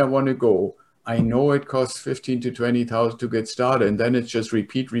goal where I want to go. I know it costs 15,000 to 20,000 to get started. And then it's just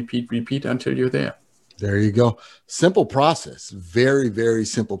repeat until you're there. There you go. Simple process. Very, very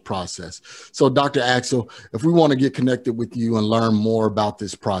simple process. So, Dr. Axel, if we want to get connected with you and learn more about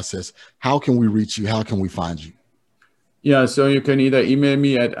this process, how can we reach you? How can we find you? Yeah, so you can either email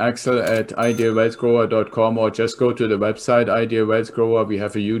me at axel@idealwealthgrower.com or just go to the website, Ideal Wealth Grower. We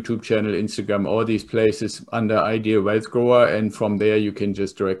have a YouTube channel, Instagram, all these places under Ideal Wealth Grower. And from there, you can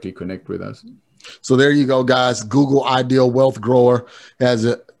just directly connect with us. So there you go, guys. Google Ideal Wealth Grower. Has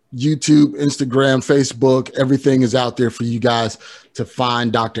a YouTube, Instagram, Facebook, everything is out there for you guys to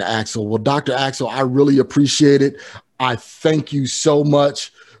find Dr. Axel. Well, Dr. Axel, I really appreciate it. I thank you so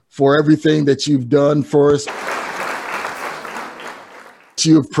much for everything that you've done for us.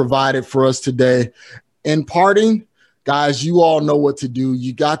 You have provided for us today. In parting, guys, you all know what to do.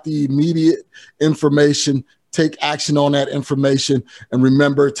 You got the immediate information. Take action on that information. And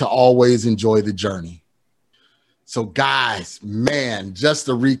remember to always enjoy the journey. So guys, man, just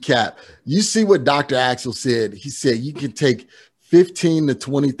to recap, you see what Dr. Axel said. He said you can take $15,000 to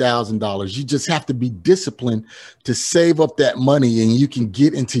 $20,000. You just have to be disciplined to save up that money, and you can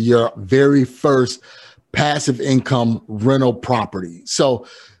get into your very first passive income rental property. So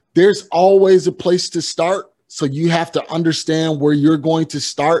there's always a place to start. So you have to understand where you're going to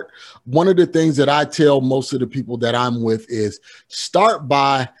start. One of the things that I tell most of the people that I'm with is start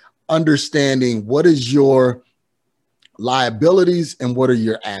by understanding what is your liabilities and what are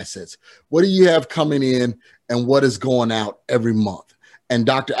your assets. What do you have coming in and what is going out every month? And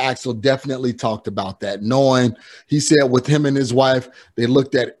Dr. Axel definitely talked about that, knowing, he said with him and his wife, they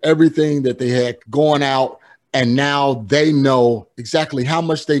looked at everything that they had going out, and now they know exactly how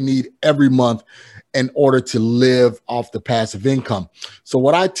much they need every month in order to live off the passive income. So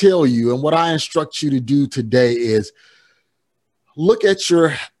what I tell you and what I instruct you to do today is look at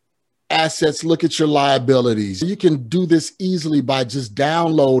your assets, look at your liabilities. You can do this easily by just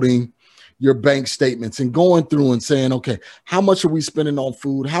downloading your bank statements and going through and saying, okay, how much are we spending on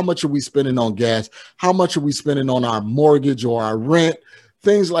food? How much are we spending on gas? How much are we spending on our mortgage or our rent?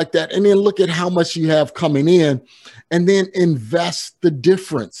 Things like that. And then look at how much you have coming in and then invest the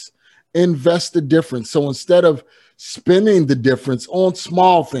difference. Invest the difference. So instead of spending the difference on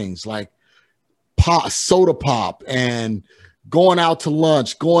small things like soda pop and going out to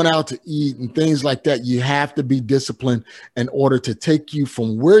lunch, going out to eat and things like that, you have to be disciplined in order to take you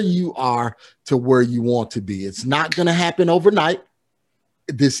from where you are to where you want to be. It's not going to happen overnight.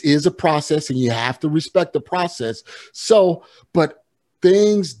 This is a process and you have to respect the process. So, but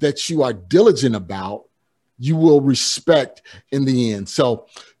things that you are diligent about, you will respect in the end. So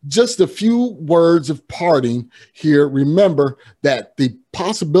just a few words of parting here. Remember that the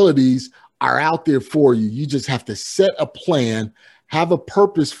possibilities are out there for you. You just have to set a plan, have a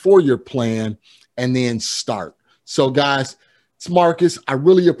purpose for your plan, and then start. So guys, it's Marcus. I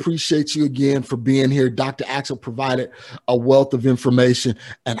really appreciate you again for being here. Dr. Axel provided a wealth of information,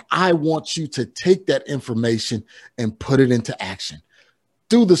 and I want you to take that information and put it into action.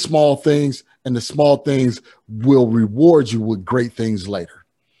 Do the small things, and the small things will reward you with great things later.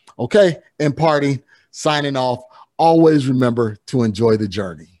 Okay, in parting, signing off, always remember to enjoy the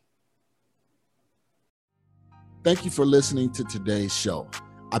journey. Thank you for listening to today's show.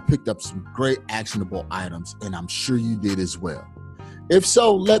 I picked up some great actionable items, and I'm sure you did as well. If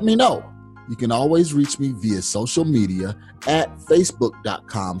so, let me know. You can always reach me via social media at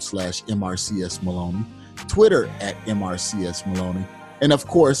facebook.com/MRCSMaloney, Twitter at MRCSMaloney, and of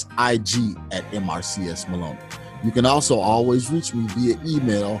course, IG at MRCSMaloney. You can also always reach me via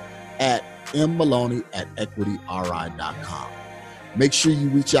email at mmaloney@equityri.com. Make sure you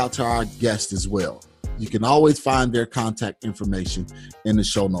reach out to our guests as well. You can always find their contact information in the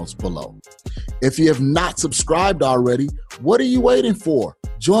show notes below. If you have not subscribed already, what are you waiting for?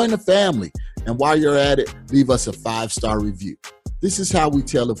 Join the family. And while you're at it, leave us a 5-star review. This is how we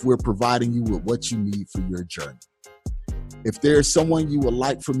tell if we're providing you with what you need for your journey. If there's someone you would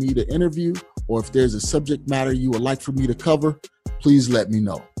like for me to interview, or if there's a subject matter you would like for me to cover, please let me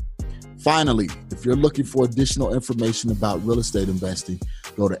know. Finally, if you're looking for additional information about real estate investing,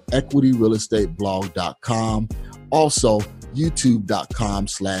 go to equityrealestateblog.com. Also,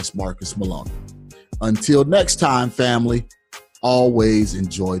 youtube.com/Marcus Maloney. Until next time, family, always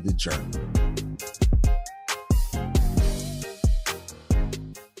enjoy the journey.